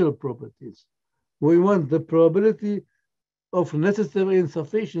individual properties. We want the probability of necessary and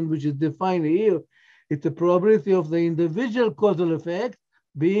sufficient, which is defined here. It's the probability of the individual causal effect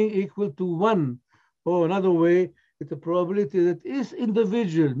being equal to 1. Or another way, it's the probability that this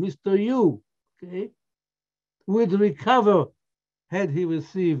individual, Mr. U, okay, would recover had he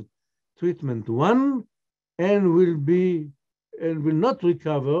received treatment 1, and will not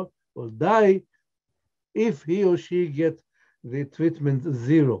recover or die if he or she gets the treatment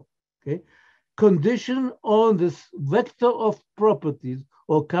 0. Okay, condition on this vector of properties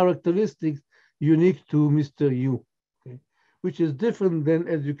or characteristics unique to Mr. U, okay, which is different than,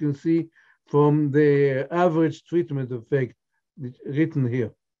 as you can see, from the average treatment effect written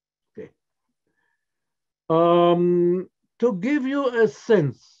here. Okay. To give you a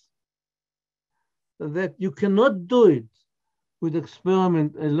sense that you cannot do it with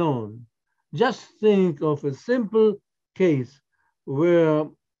experiment alone, just think of a simple case where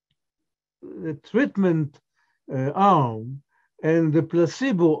the treatment arm and the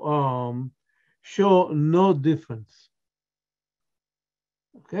placebo arm show no difference.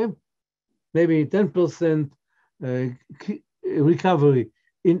 Okay, maybe 10% recovery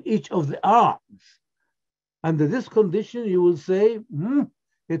in each of the arms. Under this condition, you will say,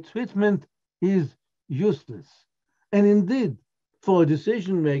 the treatment is useless. And indeed, for a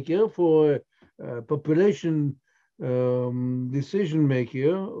decision maker, for a population decision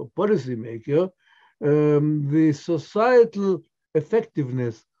maker or policy maker, the societal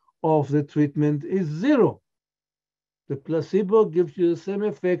effectiveness of the treatment is 0. The placebo gives you the same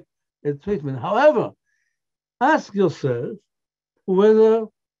effect as treatment. However, ask yourself whether,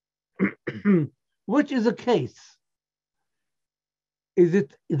 which is the case? Is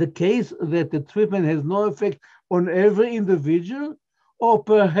it the case that the treatment has no effect on every individual, or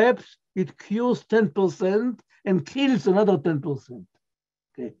perhaps it cures 10% and kills another 10%?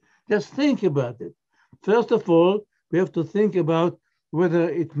 Okay, just think about it. First of all, we have to think about whether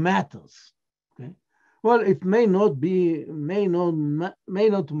it matters. Okay, well, it may not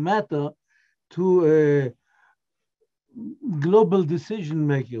matter to a global decision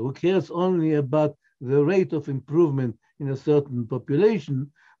maker who cares only about the rate of improvement in a certain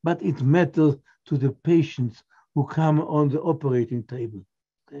population, but it matters to the patients who come on the operating table.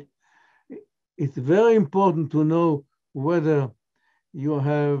 Okay? It's very important to know whether you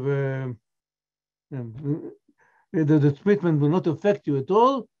have whether the treatment will not affect you at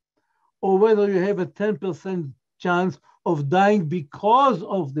all, or whether you have a 10% chance of dying because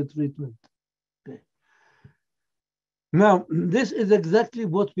of the treatment. Okay. Now, this is exactly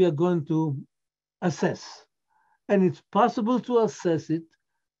what we are going to assess. And it's possible to assess it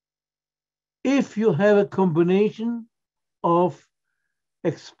if you have a combination of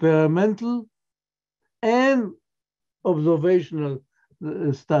experimental and observational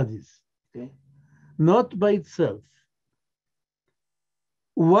studies, okay? Not by itself.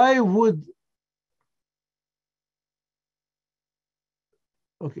 Why would,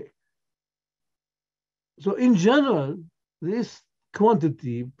 okay. So in general, this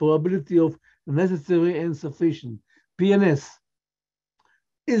quantity, probability of necessary and sufficient, PNS,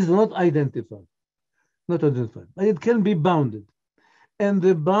 is not identified, but it can be bounded. And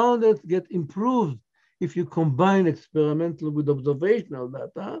the bounded get improved if you combine experimental with observational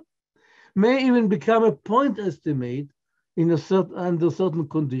data, may even become a point estimate in under certain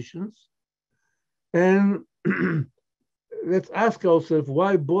conditions. And let's ask ourselves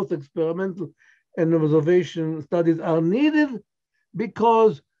why both experimental and observation studies are needed,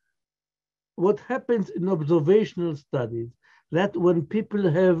 because what happens in observational studies, that when people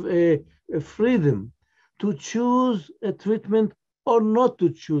have a freedom to choose a treatment or not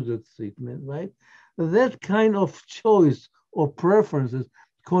to choose a treatment, right? That kind of choice or preferences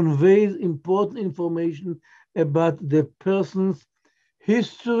conveys important information about the person's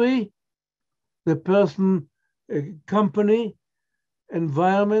history, the person's company,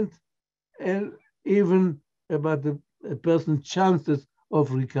 environment, and even about the person's chances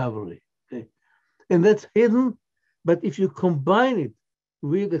of recovery. Okay? And that's hidden, but if you combine it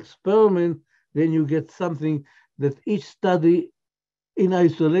with experiment, then you get something that each study in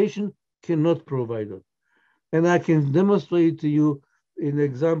isolation cannot provide us. And I can demonstrate to you an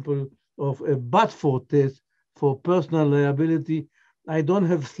example of a but-for test for personal liability. I don't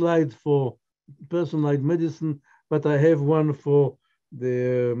have slides for personalized medicine, but I have one for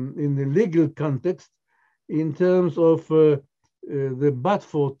the in the legal context in terms of the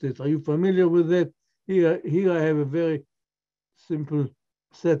but-for test. Are you familiar with that? Here I have a very simple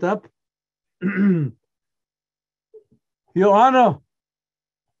setup. Your Honor,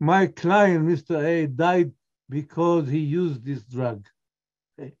 my client, Mr. A, died because he used this drug.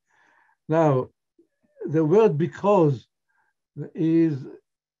 Okay. Now, the word because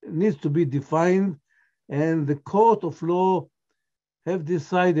needs to be defined, and the court of law have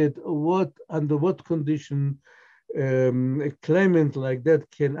decided under what condition a claimant like that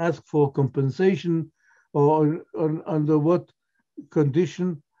can ask for compensation, or under what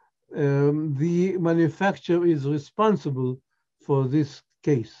condition the manufacturer is responsible for this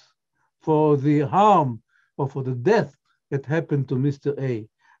case. for the harm or for the death that happened to Mr. A.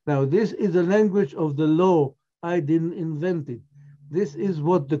 Now, this is the language of the law. I didn't invent it. This is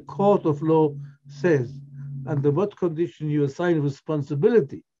what the court of law says. Under what condition you assign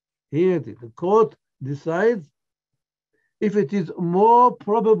responsibility. Here it is. The court decides if it is more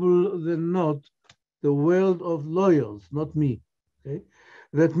probable than not, the world of lawyers, not me, okay,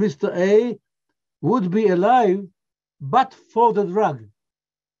 that Mr. A would be alive but for the drug.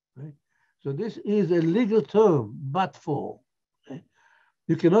 Right? So this is a legal term, but for. Okay?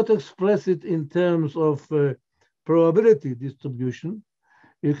 You cannot express it in terms of probability distribution.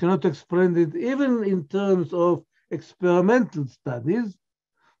 You cannot express it even in terms of experimental studies,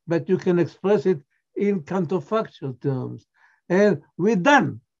 but you can express it in counterfactual terms. And we're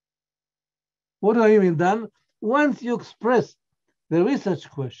done. What do I mean done? Once you express the research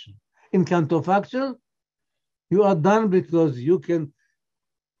question in counterfactual, you are done because you can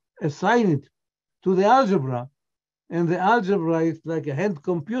assign it to the algebra, and the algebra is like a hand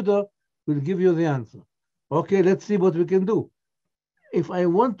computer, will give you the answer. Okay, let's see what we can do. If I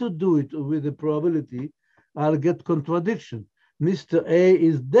want to do it with the probability, I'll get contradiction. Mr. A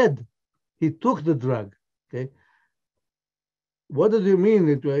is dead. He took the drug, okay? What does it mean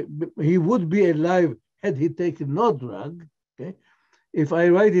that he would be alive had he taken no drug, okay? If I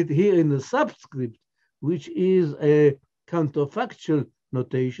write it here in the subscript, which is a counterfactual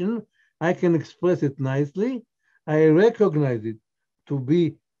notation, I can express it nicely. I recognize it to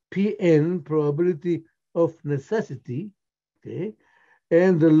be Pn, probability of necessity, okay?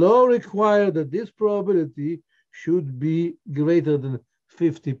 And the law requires that this probability should be greater than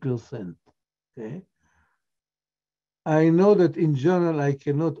 50%, okay? I know that in general I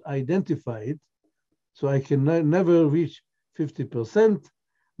cannot identify it, so I can never reach 50%,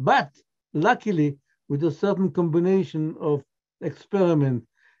 but luckily with a certain combination of experiment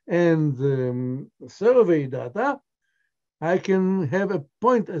and survey data, I can have a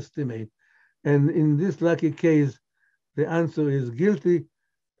point estimate. And in this lucky case, the answer is guilty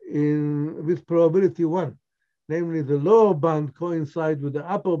with probability 1. Namely, the lower bound coincides with the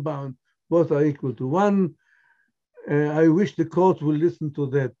upper bound, both are equal to 1. I wish the court will listen to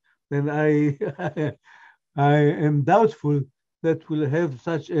that. Then I am doubtful that we'll have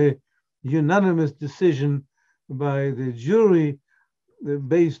such a unanimous decision by the jury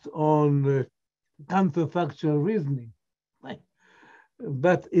based on counterfactual reasoning. Right?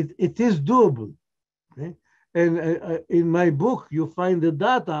 But it is doable. Okay? And in my book, you find the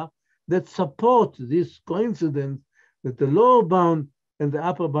data that support this coincidence that the lower bound and the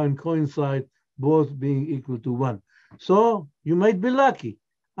upper bound coincide, both being equal to 1. So you might be lucky.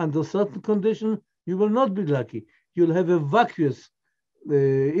 Under certain conditions, you will not be lucky. You'll have a vacuous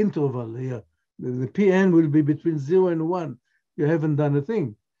interval here. The Pn will be between 0 and 1. You haven't done a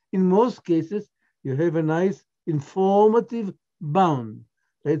thing. In most cases, you have a nice informative bound,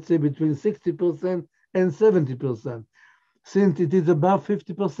 let's say between 60% and 70%. Since it is above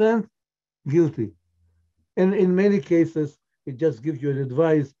 50%, guilty. And in many cases, it just gives you an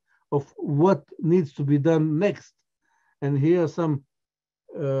advice of what needs to be done next. And here are some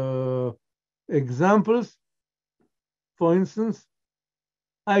examples. For instance,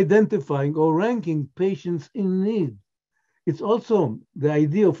 identifying or ranking patients in need. It's also the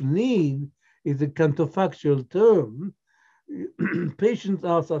idea of need is a counterfactual term. Patients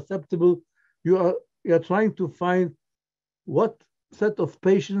are susceptible. You are trying to find what set of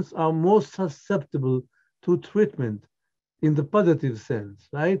patients are most susceptible to treatment in the positive sense,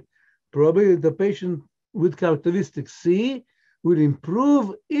 right? Probably the patient with characteristic C will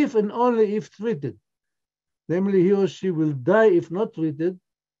improve if and only if treated. Namely, he or she will die if not treated.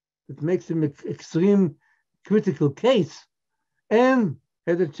 It makes him an extreme critical case and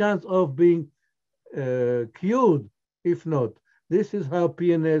has a chance of being cured if not. This is how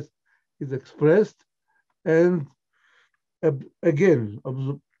PNS is expressed. And again,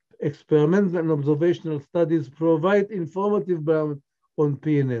 experimental and observational studies provide informative ground on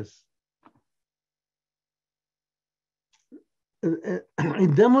PNS.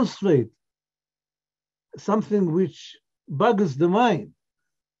 It demonstrates something which boggles the mind,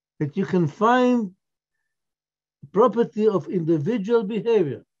 that you can find property of individual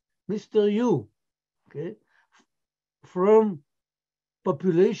behavior, Mr. U, okay, from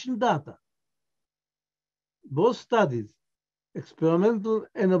population data. Both studies, experimental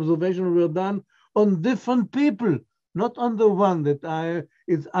and observational, were done on different people, not on the one that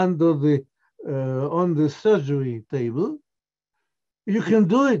is under the on the surgery table. You can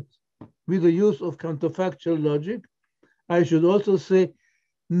do it with the use of counterfactual logic. I should also say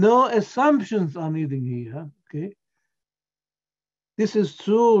no assumptions are needed here, okay? this is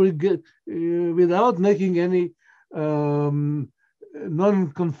true without making any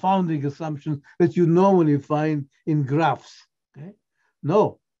non-confounding assumptions that you normally find in graphs. Okay?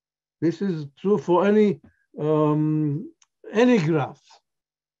 No, this is true for any graph.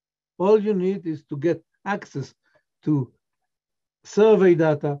 All you need is to get access to survey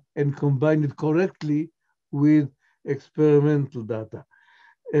data and combine it correctly with experimental data.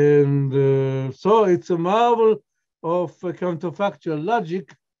 And so it's a marvel of counterfactual logic.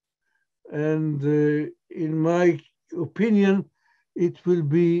 And in my opinion, it will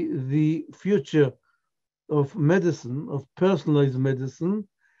be the future of medicine, of personalized medicine,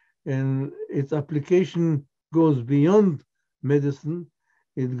 and its application goes beyond medicine.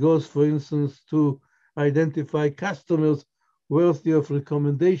 It goes, for instance, to identify customers worthy of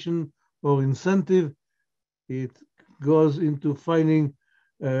recommendation or incentive. It goes into finding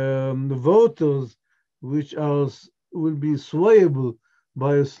voters which will be swayable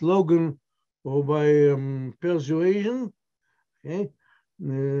by a slogan or by persuasion. Okay?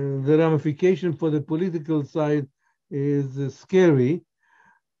 The ramification for the political side is scary,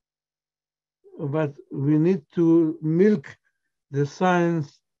 but we need to milk the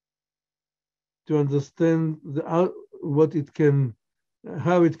science to understand how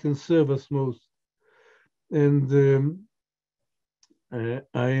it can serve us most. And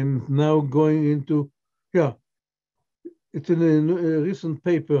I am now going into, it's in a recent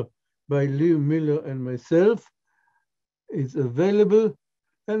paper by Lee Miller and myself. It's available.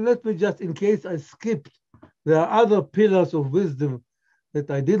 And let me just, in case I skipped, there are other pillars of wisdom that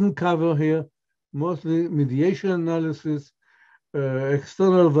I didn't cover here, mostly mediation analysis,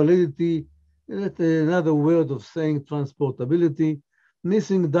 external validity, another word of saying transportability,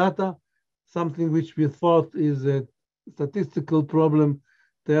 missing data, something which we thought is a statistical problem,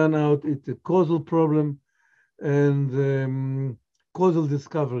 turn out it's a causal problem, and causal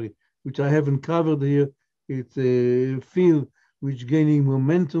discovery, which I haven't covered here. It's a field which gaining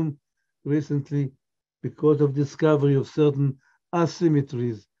momentum recently because of discovery of certain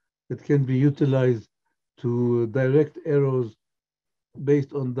asymmetries that can be utilized to direct errors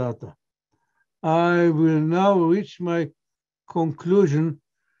based on data. I will now reach my conclusion,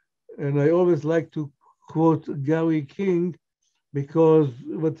 and I always like to quote Gary King because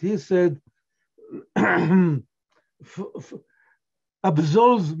what he said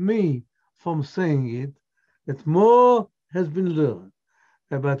absolves me from saying it, that more has been learned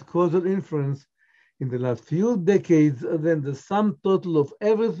about causal inference in the last few decades than the sum total of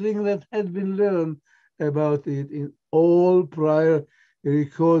everything that had been learned about it in all prior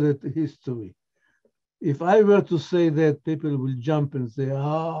recorded history. If I were to say that, people will jump and say,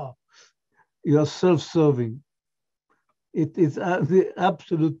 you are self-serving. It is the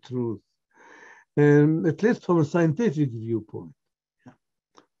absolute truth. And at least from a scientific viewpoint,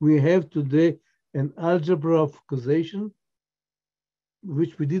 we have today an algebra of causation,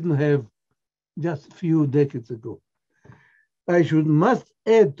 which we didn't have just a few decades ago. I must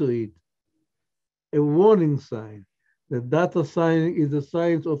add to it a warning sign that data science is a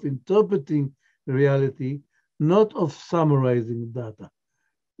science of interpreting reality, not of summarizing data.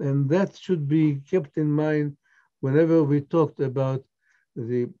 And that should be kept in mind whenever we talked about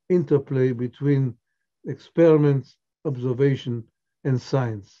the interplay between experiments, observation, and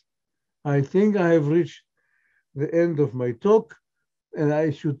science. I think I have reached the end of my talk, and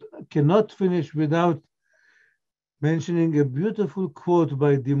I cannot finish without mentioning a beautiful quote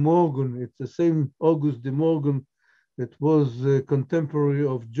by De Morgan. It's the same Auguste De Morgan that was a contemporary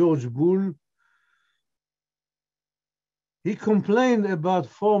of George Boole. He complained about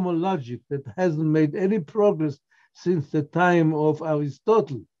formal logic that hasn't made any progress since the time of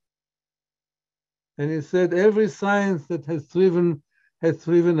Aristotle. And he said, every science that has thriven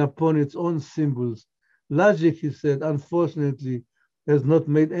upon its own symbols. Logic, he said, unfortunately, has not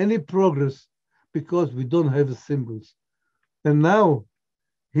made any progress because we don't have the symbols. And now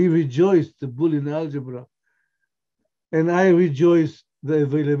he rejoiced the Boolean algebra. And I rejoice the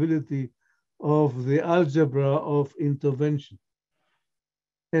availability of the algebra of intervention.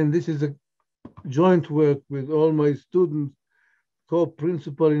 And this is a joint work with all my students,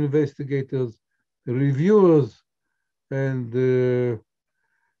 co-principal investigators, reviewers, and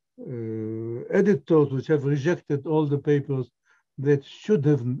editors which have rejected all the papers that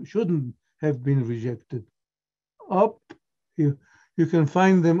shouldn't have been rejected. You can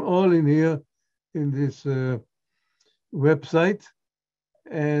find them all in here in this website.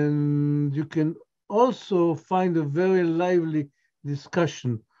 And you can also find a very lively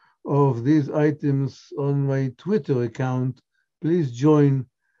discussion of these items on my Twitter account. Please join.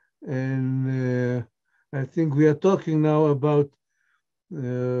 And I think we are talking now about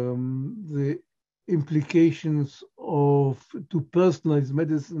the implications to personalized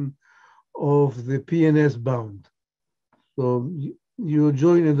medicine of the PNS bound. So you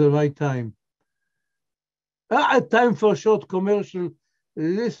join at the right time. Time for a short commercial.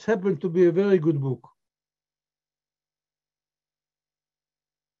 This happened to be a very good book.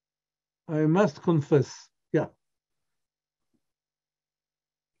 I must confess. Yeah.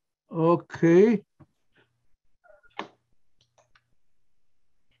 Okay.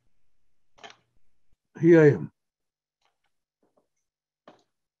 Here I am.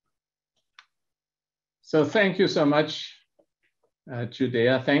 So thank you so much,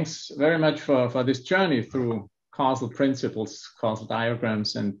 JUDEA. Thanks very much for this journey through causal principles, causal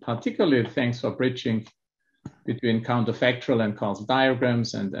diagrams, and particularly thanks for bridging between counterfactual and causal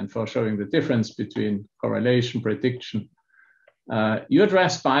diagrams and for showing the difference between correlation, prediction. You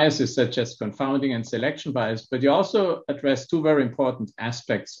address biases such as confounding and selection bias, but you also address two very important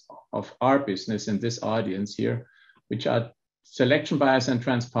aspects of our business in this audience here, which are selection bias and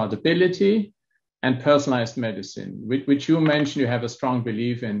transportability, and personalized medicine, which you mentioned you have a strong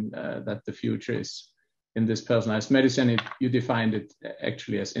belief in, that the future is in this personalized medicine. You defined it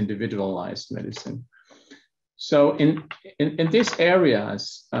actually as individualized medicine. So in these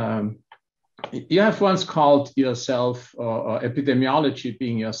areas, you have once called yourself or epidemiology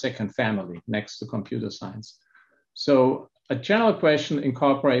being your second family next to computer science. So a general question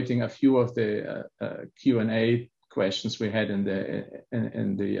incorporating a few of the Q&A questions we had in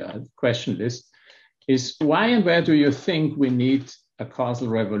the question list is why and where do you think we need a causal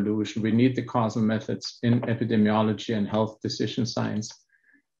revolution? We need the causal methods in epidemiology and health decision science.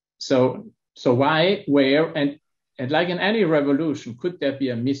 So why, where, and like in any revolution, could there be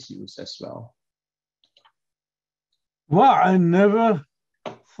a misuse as well? Well, I never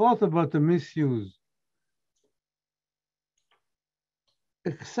thought about the misuse,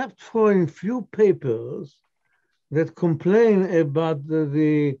 except for a few papers that complain about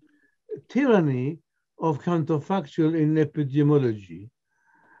the tyranny of counterfactual in epidemiology.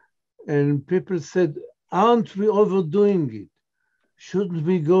 And people said, aren't we overdoing it? Shouldn't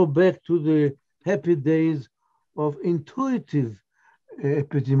we go back to the happy days of intuitive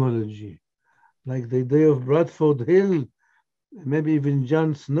epidemiology, like the day of Bradford Hill, maybe even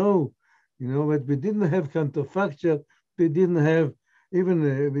John Snow, but we didn't have counterfactual, we didn't have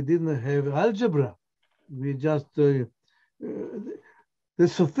algebra. We just, the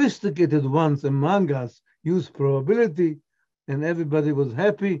sophisticated ones among us used probability and everybody was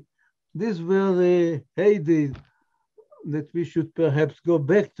happy. These were the heydays that we should perhaps go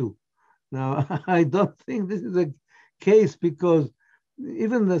back to. Now, I don't think this is a case because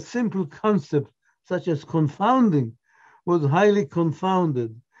even the simple concept such as confounding was highly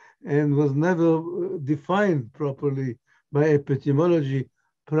confounded and was never defined properly by epidemiology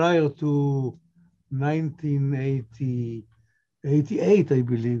prior to 1988, I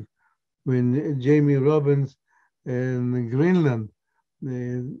believe, when Jamie Robbins and Greenland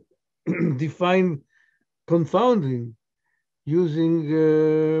defined confounding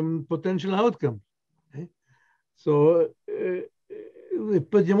using potential outcomes. Okay? So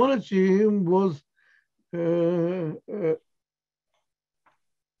epidemiology was a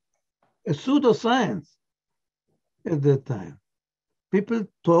pseudoscience at that time. People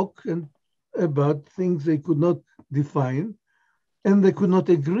talk about things they could not define, and they could not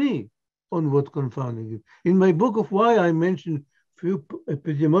agree on what confounding is. In my book of why, I mentioned few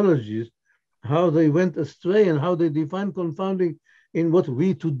epidemiologists, how they went astray and how they define confounding in what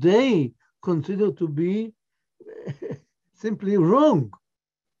we today consider to be simply wrong,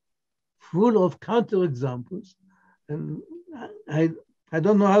 full of counterexamples. And I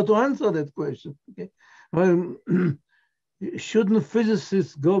don't know how to answer that question. Okay? Shouldn't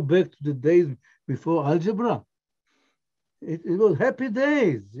physicists go back to the days before algebra? It was happy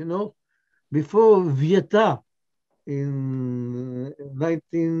days, before Vieta in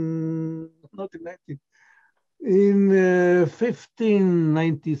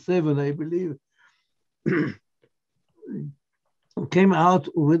 1597, I believe, came out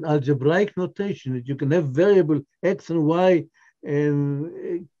with algebraic notation that you can have variable X and Y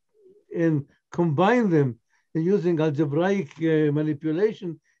and combine them using algebraic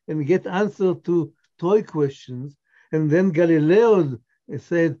manipulation and get answer to toy questions. And then Galileo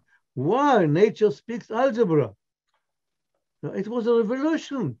said, wow, nature speaks algebra. Now, it was a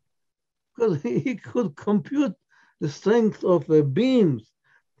revolution because he could compute the strength of beams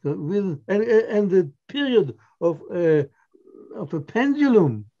and the period of a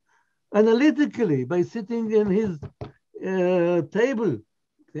pendulum analytically by sitting in his table.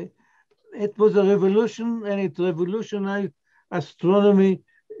 Okay? It was a revolution, and it revolutionized astronomy,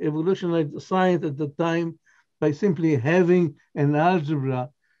 evolutionary science at the time, by simply having an algebra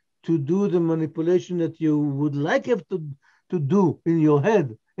to do the manipulation that you would like it to do in your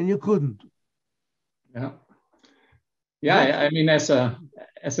head, and you couldn't. Yeah. Yeah, I mean, as a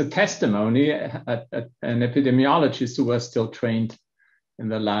testimony, an epidemiologist who was still trained in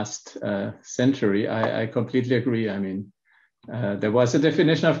the last century, I completely agree. I mean, there was a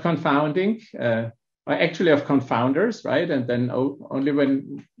definition of confounding, or actually of confounders, right? And then only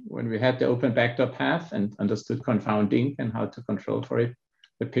when we had the open backdoor path and understood confounding and how to control for it,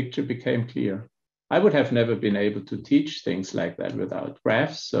 the picture became clear. I would have never been able to teach things like that without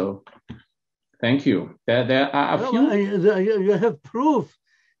graphs. So thank you. There are a few. You have proof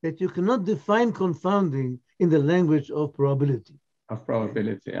that you cannot define confounding in the language of probability. Of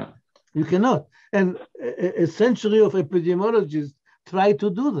probability, yeah. You cannot. And a century of epidemiologists try to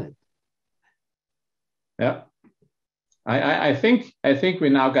do that. Yeah. I think we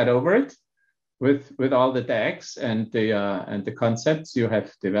now got over it with all the DAGs and the concepts you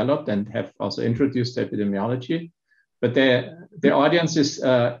have developed and have also introduced to epidemiology. But the audience is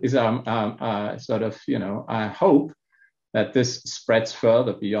sort of, you know, I hope that this spreads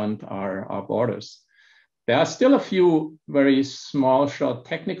further beyond our borders. There are still a few very small, short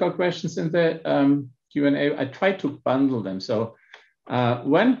technical questions in the Q&A. I tried to bundle them. So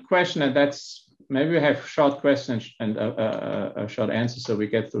one question, and that's maybe we have short questions and a short answer, so we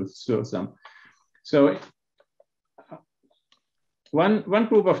get through some. So one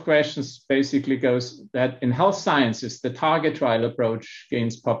group of questions basically goes that in health sciences, the target trial approach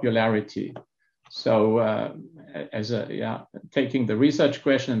gains popularity. So taking the research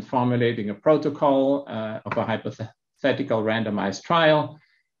question and formulating a protocol of a hypothetical randomized trial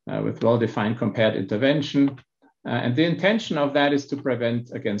with well-defined compared intervention. And the intention of that is to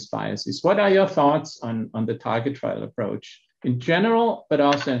prevent against biases. What are your thoughts on the target trial approach in general, but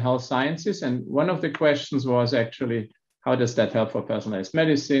also in health sciences? And one of the questions was actually, how does that help for personalized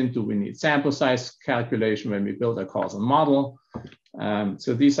medicine? Do we need sample size calculation when we build a causal model?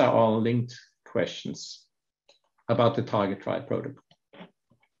 So these are all linked questions about the target trial protocol.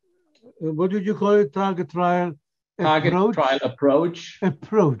 What did you call it? Target trial target trial approach.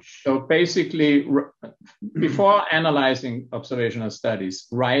 So basically, before analyzing observational studies,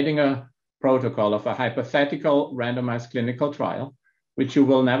 writing a protocol of a hypothetical randomized clinical trial, which you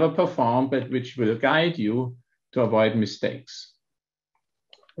will never perform, but which will guide you to avoid mistakes.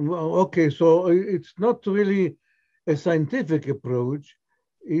 Well, okay, so it's not really a scientific approach.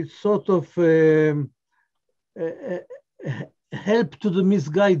 It's sort of help to the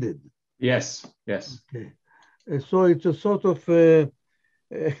misguided. Yes, yes. Okay. So it's a sort of, it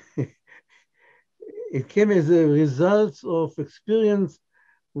came as a result of experience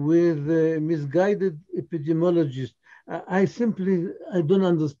with misguided epidemiologists. I don't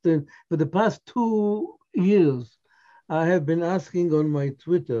understand. For the past 2 years, I have been asking on my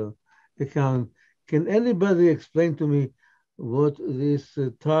Twitter account, can anybody explain to me what this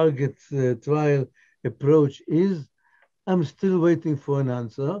target trial approach is? I'm still waiting for an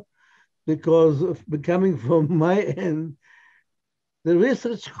answer, because coming from my end, the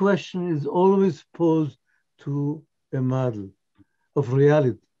research question is always posed to a model of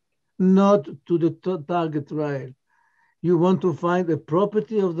reality, not to the target trial. You want to find a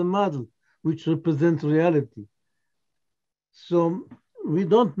property of the model which represents reality. So we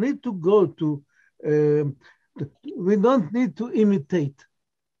don't need to go to, we don't need to imitate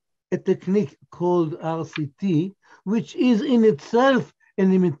a technique called RCT, which is in itself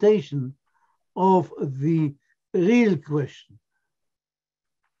an imitation of the real question.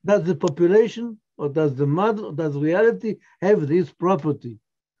 Does the population, or does the model, or does reality have this property?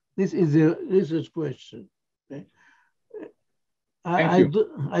 This is a research question. Okay?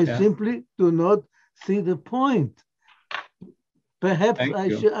 I simply do not see the point. Perhaps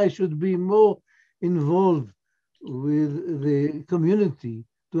I should be more involved with the community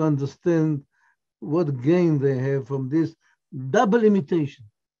to understand what gain they have from this double imitation.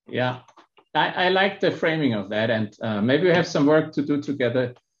 Yeah, I like the framing of that, and maybe we have some work to do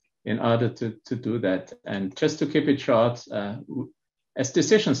together in order to do that. And just to keep it short, as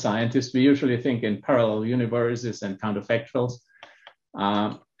decision scientists, we usually think in parallel universes and counterfactuals,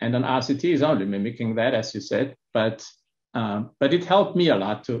 and an RCT is only mimicking that, as you said, but it helped me a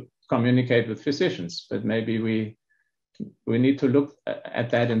lot to communicate with physicians, but maybe we need to look at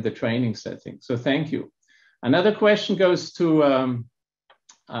that in the training setting. So thank you. Another question goes to,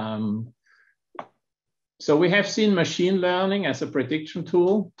 so we have seen machine learning as a prediction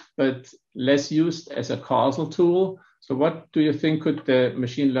tool, but less used as a causal tool. So what do you think could the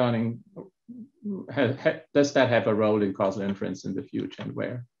machine learning does that have a role in causal inference in the future, and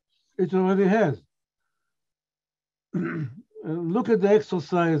where? It already has. Look at the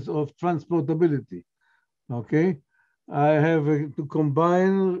exercise of transportability, okay? I have to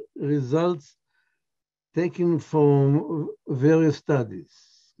combine results taken from various studies.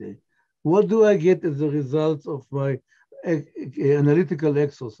 Okay? What do I get as a result of my analytical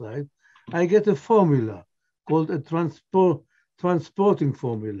exercise? I get a formula called a transporting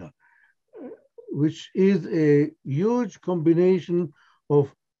formula, which is a huge combination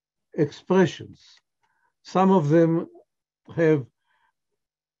of expressions. Some of them have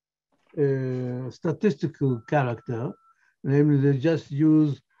statistical character, namely they just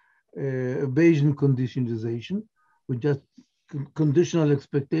use Bayesian conditionalization with just conditional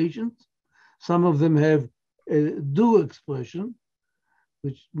expectations. Some of them have a do expression,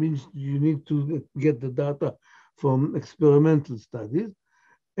 which means you need to get the data from experimental studies,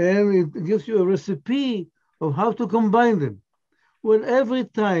 and it gives you a recipe of how to combine them. Well, every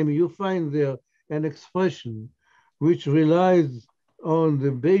time you find there an expression which relies on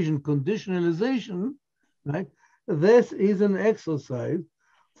the Bayesian conditionalization, right? This is an exercise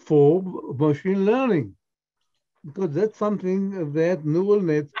for machine learning, because that's something that neural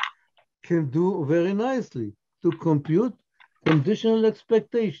nets can do very nicely, to compute conditional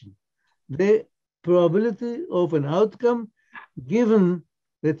expectation, the probability of an outcome given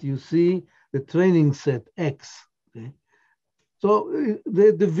that you see the training set X. Okay? So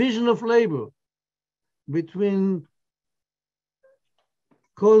the division of labor between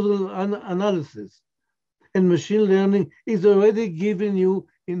causal analysis and machine learning is already given you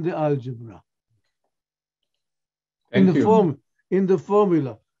in the algebra, in the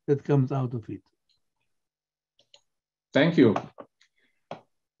formula that comes out of it. Thank you.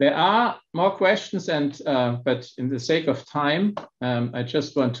 There are more questions, and but in the sake of time, I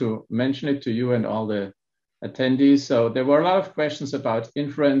just want to mention it to you and all the attendees. So there were a lot of questions about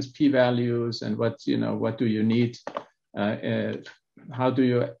inference, p-values, and what do you need? How do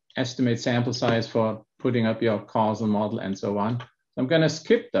you estimate sample size for putting up your causal model, and so on. So I'm going to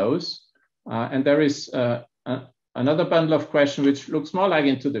skip those, and there is another bundle of questions which looks more like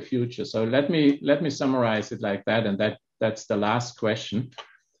into the future. So let me summarize it like that, and that's the last question.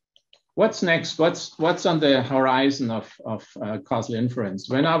 What's next? What's on the horizon of causal inference?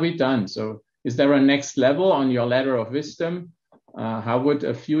 When are we done? So is there a next level on your ladder of wisdom? How would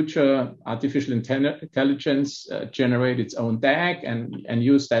a future artificial intelligence generate its own DAG and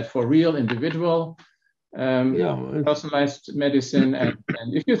use that for real individual personalized medicine? And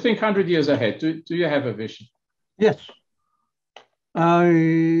if you think 100 years ahead, do you have a vision? Yes.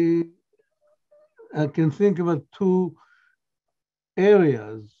 I can think about two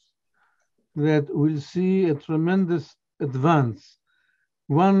areas that will see a tremendous advance.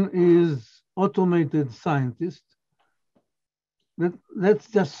 One is automated scientists. Let's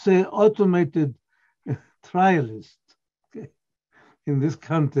just say automated trialist, okay, in this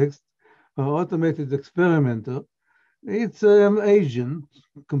context, or automated experimenter. It's an agent,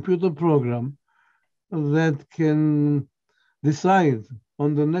 computer program, that can decide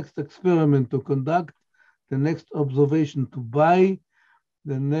on the next experiment to conduct, the next observation to buy,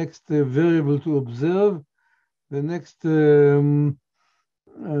 the next variable to observe, the next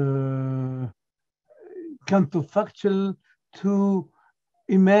counterfactual to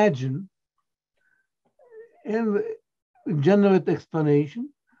imagine, and generate explanation.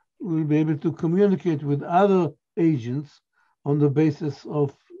 We'll be able to communicate with other agents on the basis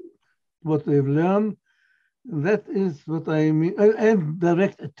of what they've learned. That is what I mean, and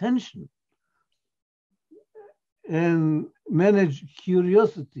direct attention and manage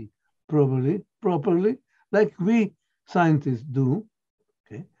curiosity properly, like we scientists do.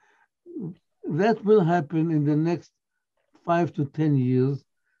 Okay, that will happen in the next 5 to 10 years,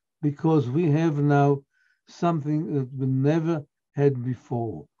 because we have now something that we never had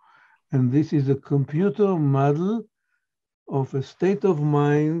before. And this is a computer model of a state of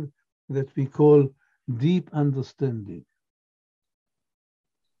mind that we call deep understanding.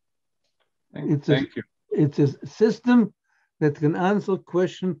 Thank you. It's a system that can answer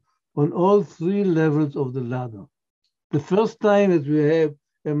questions on all 3 levels of the ladder. The first time that we have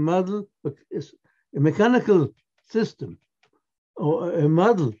a model, a mechanical system, or a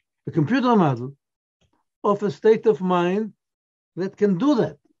model, a computer model of a state of mind that can do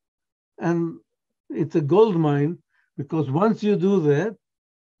that. And it's a gold mine, because once you do that,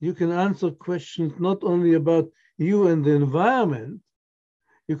 you can answer questions not only about you and the environment,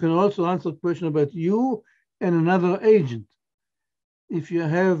 you can also answer questions about you and another agent. If you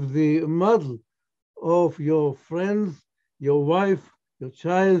have the model of your friends, your wife, your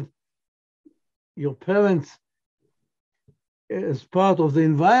child, your parents as part of the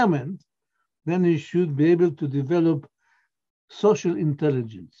environment, then you should be able to develop social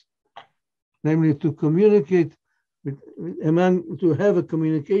intelligence, namely to communicate to have a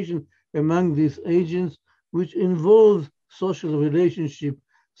communication among these agents, which involves social relationship,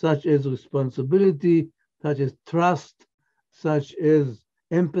 such as responsibility, such as trust, such as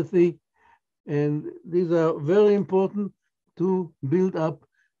empathy. And these are very important to build up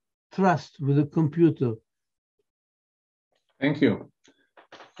trust with the computer. Thank you.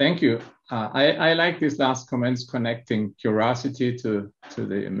 Thank you. I like these last comments connecting curiosity to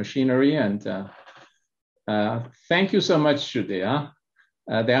the machinery. And thank you so much, JUDEA.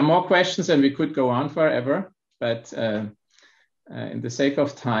 There are more questions and we could go on forever, but in the sake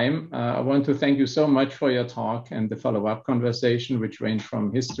of time, I want to thank you so much for your talk and the follow-up conversation, which range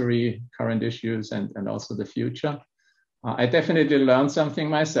from history, current issues, and also the future. I definitely learned something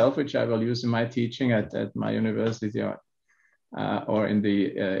myself, which I will use in my teaching at my university or in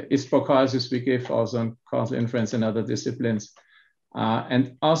the ISPOR courses we give, also on causal inference and other disciplines.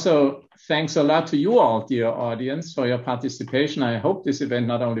 And also, thanks a lot to you all, dear audience, for your participation. I hope this event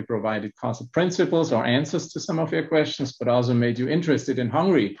not only provided causal principles or answers to some of your questions, but also made you interested and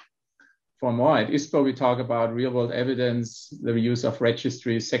hungry for more. At ISPOR, we talk about real-world evidence, the use of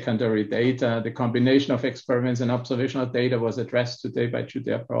registries, secondary data, the combination of experiments and observational data was addressed today by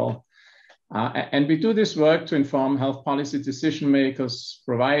JUDEA Pearl. And we do this work to inform health policy decision makers,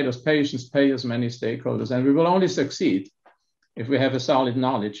 providers, patients, payers, many stakeholders, and we will only succeed if we have a solid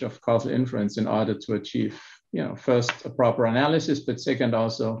knowledge of causal inference in order to achieve, first a proper analysis, but second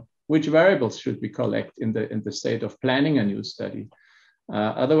also which variables should we collect in the state of planning a new study.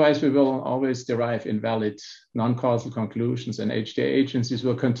 Otherwise, we will always derive invalid non-causal conclusions, and HTA agencies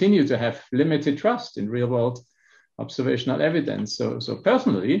will continue to have limited trust in real-world observational evidence. So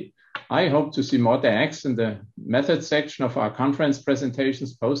personally, I hope to see more DAGs in the methods section of our conference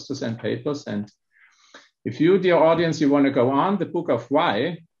presentations, posters, and papers. And if you, dear audience, you want to go on, the Book of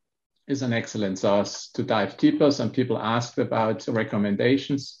Why is an excellent source to dive deeper. Some people asked about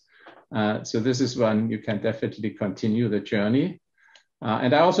recommendations. So this is one you can definitely continue the journey.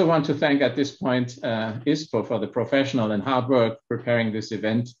 And I also want to thank at this point ISPOR for the professional and hard work preparing this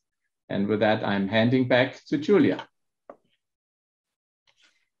event. And with that, I'm handing back to Julia.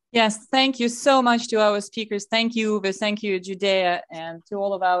 Yes, thank you so much to our speakers. Thank you, Uwe, thank you, JUDEA, and to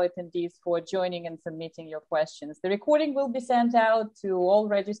all of our attendees for joining and submitting your questions. The recording will be sent out to all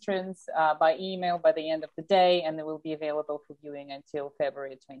registrants by email by the end of the day, and it will be available for viewing until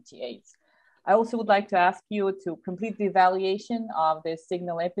February 28th. I also would like to ask you to complete the evaluation of this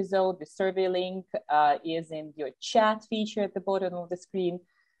Signal episode. The survey link is in your chat feature at the bottom of the screen.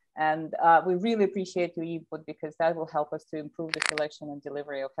 And we really appreciate your input because that will help us to improve the selection and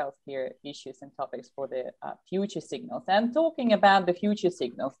delivery of healthcare issues and topics for the future signals. And talking about the future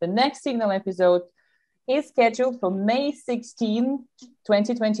signals, the next Signal episode is scheduled for May 16,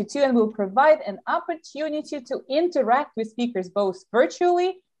 2022, and will provide an opportunity to interact with speakers both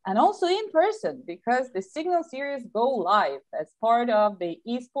virtually and also in person, because the Signal series go live as part of the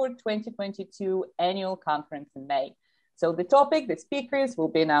ISPOR 2022 annual conference in May. So the topic, the speakers will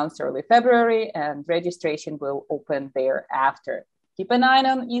be announced early February, and registration will open thereafter. Keep an eye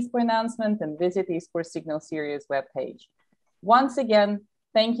on ISPOR announcement and visit ISPOR Signal Series webpage. Once again,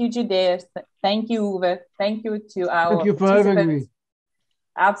 thank you, JUDEA. Thank you, Uwe. Thank you to our Thank you for having me.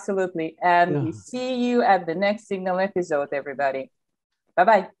 Absolutely. And we see you at the next Signal episode, everybody.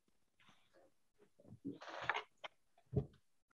 Bye-bye.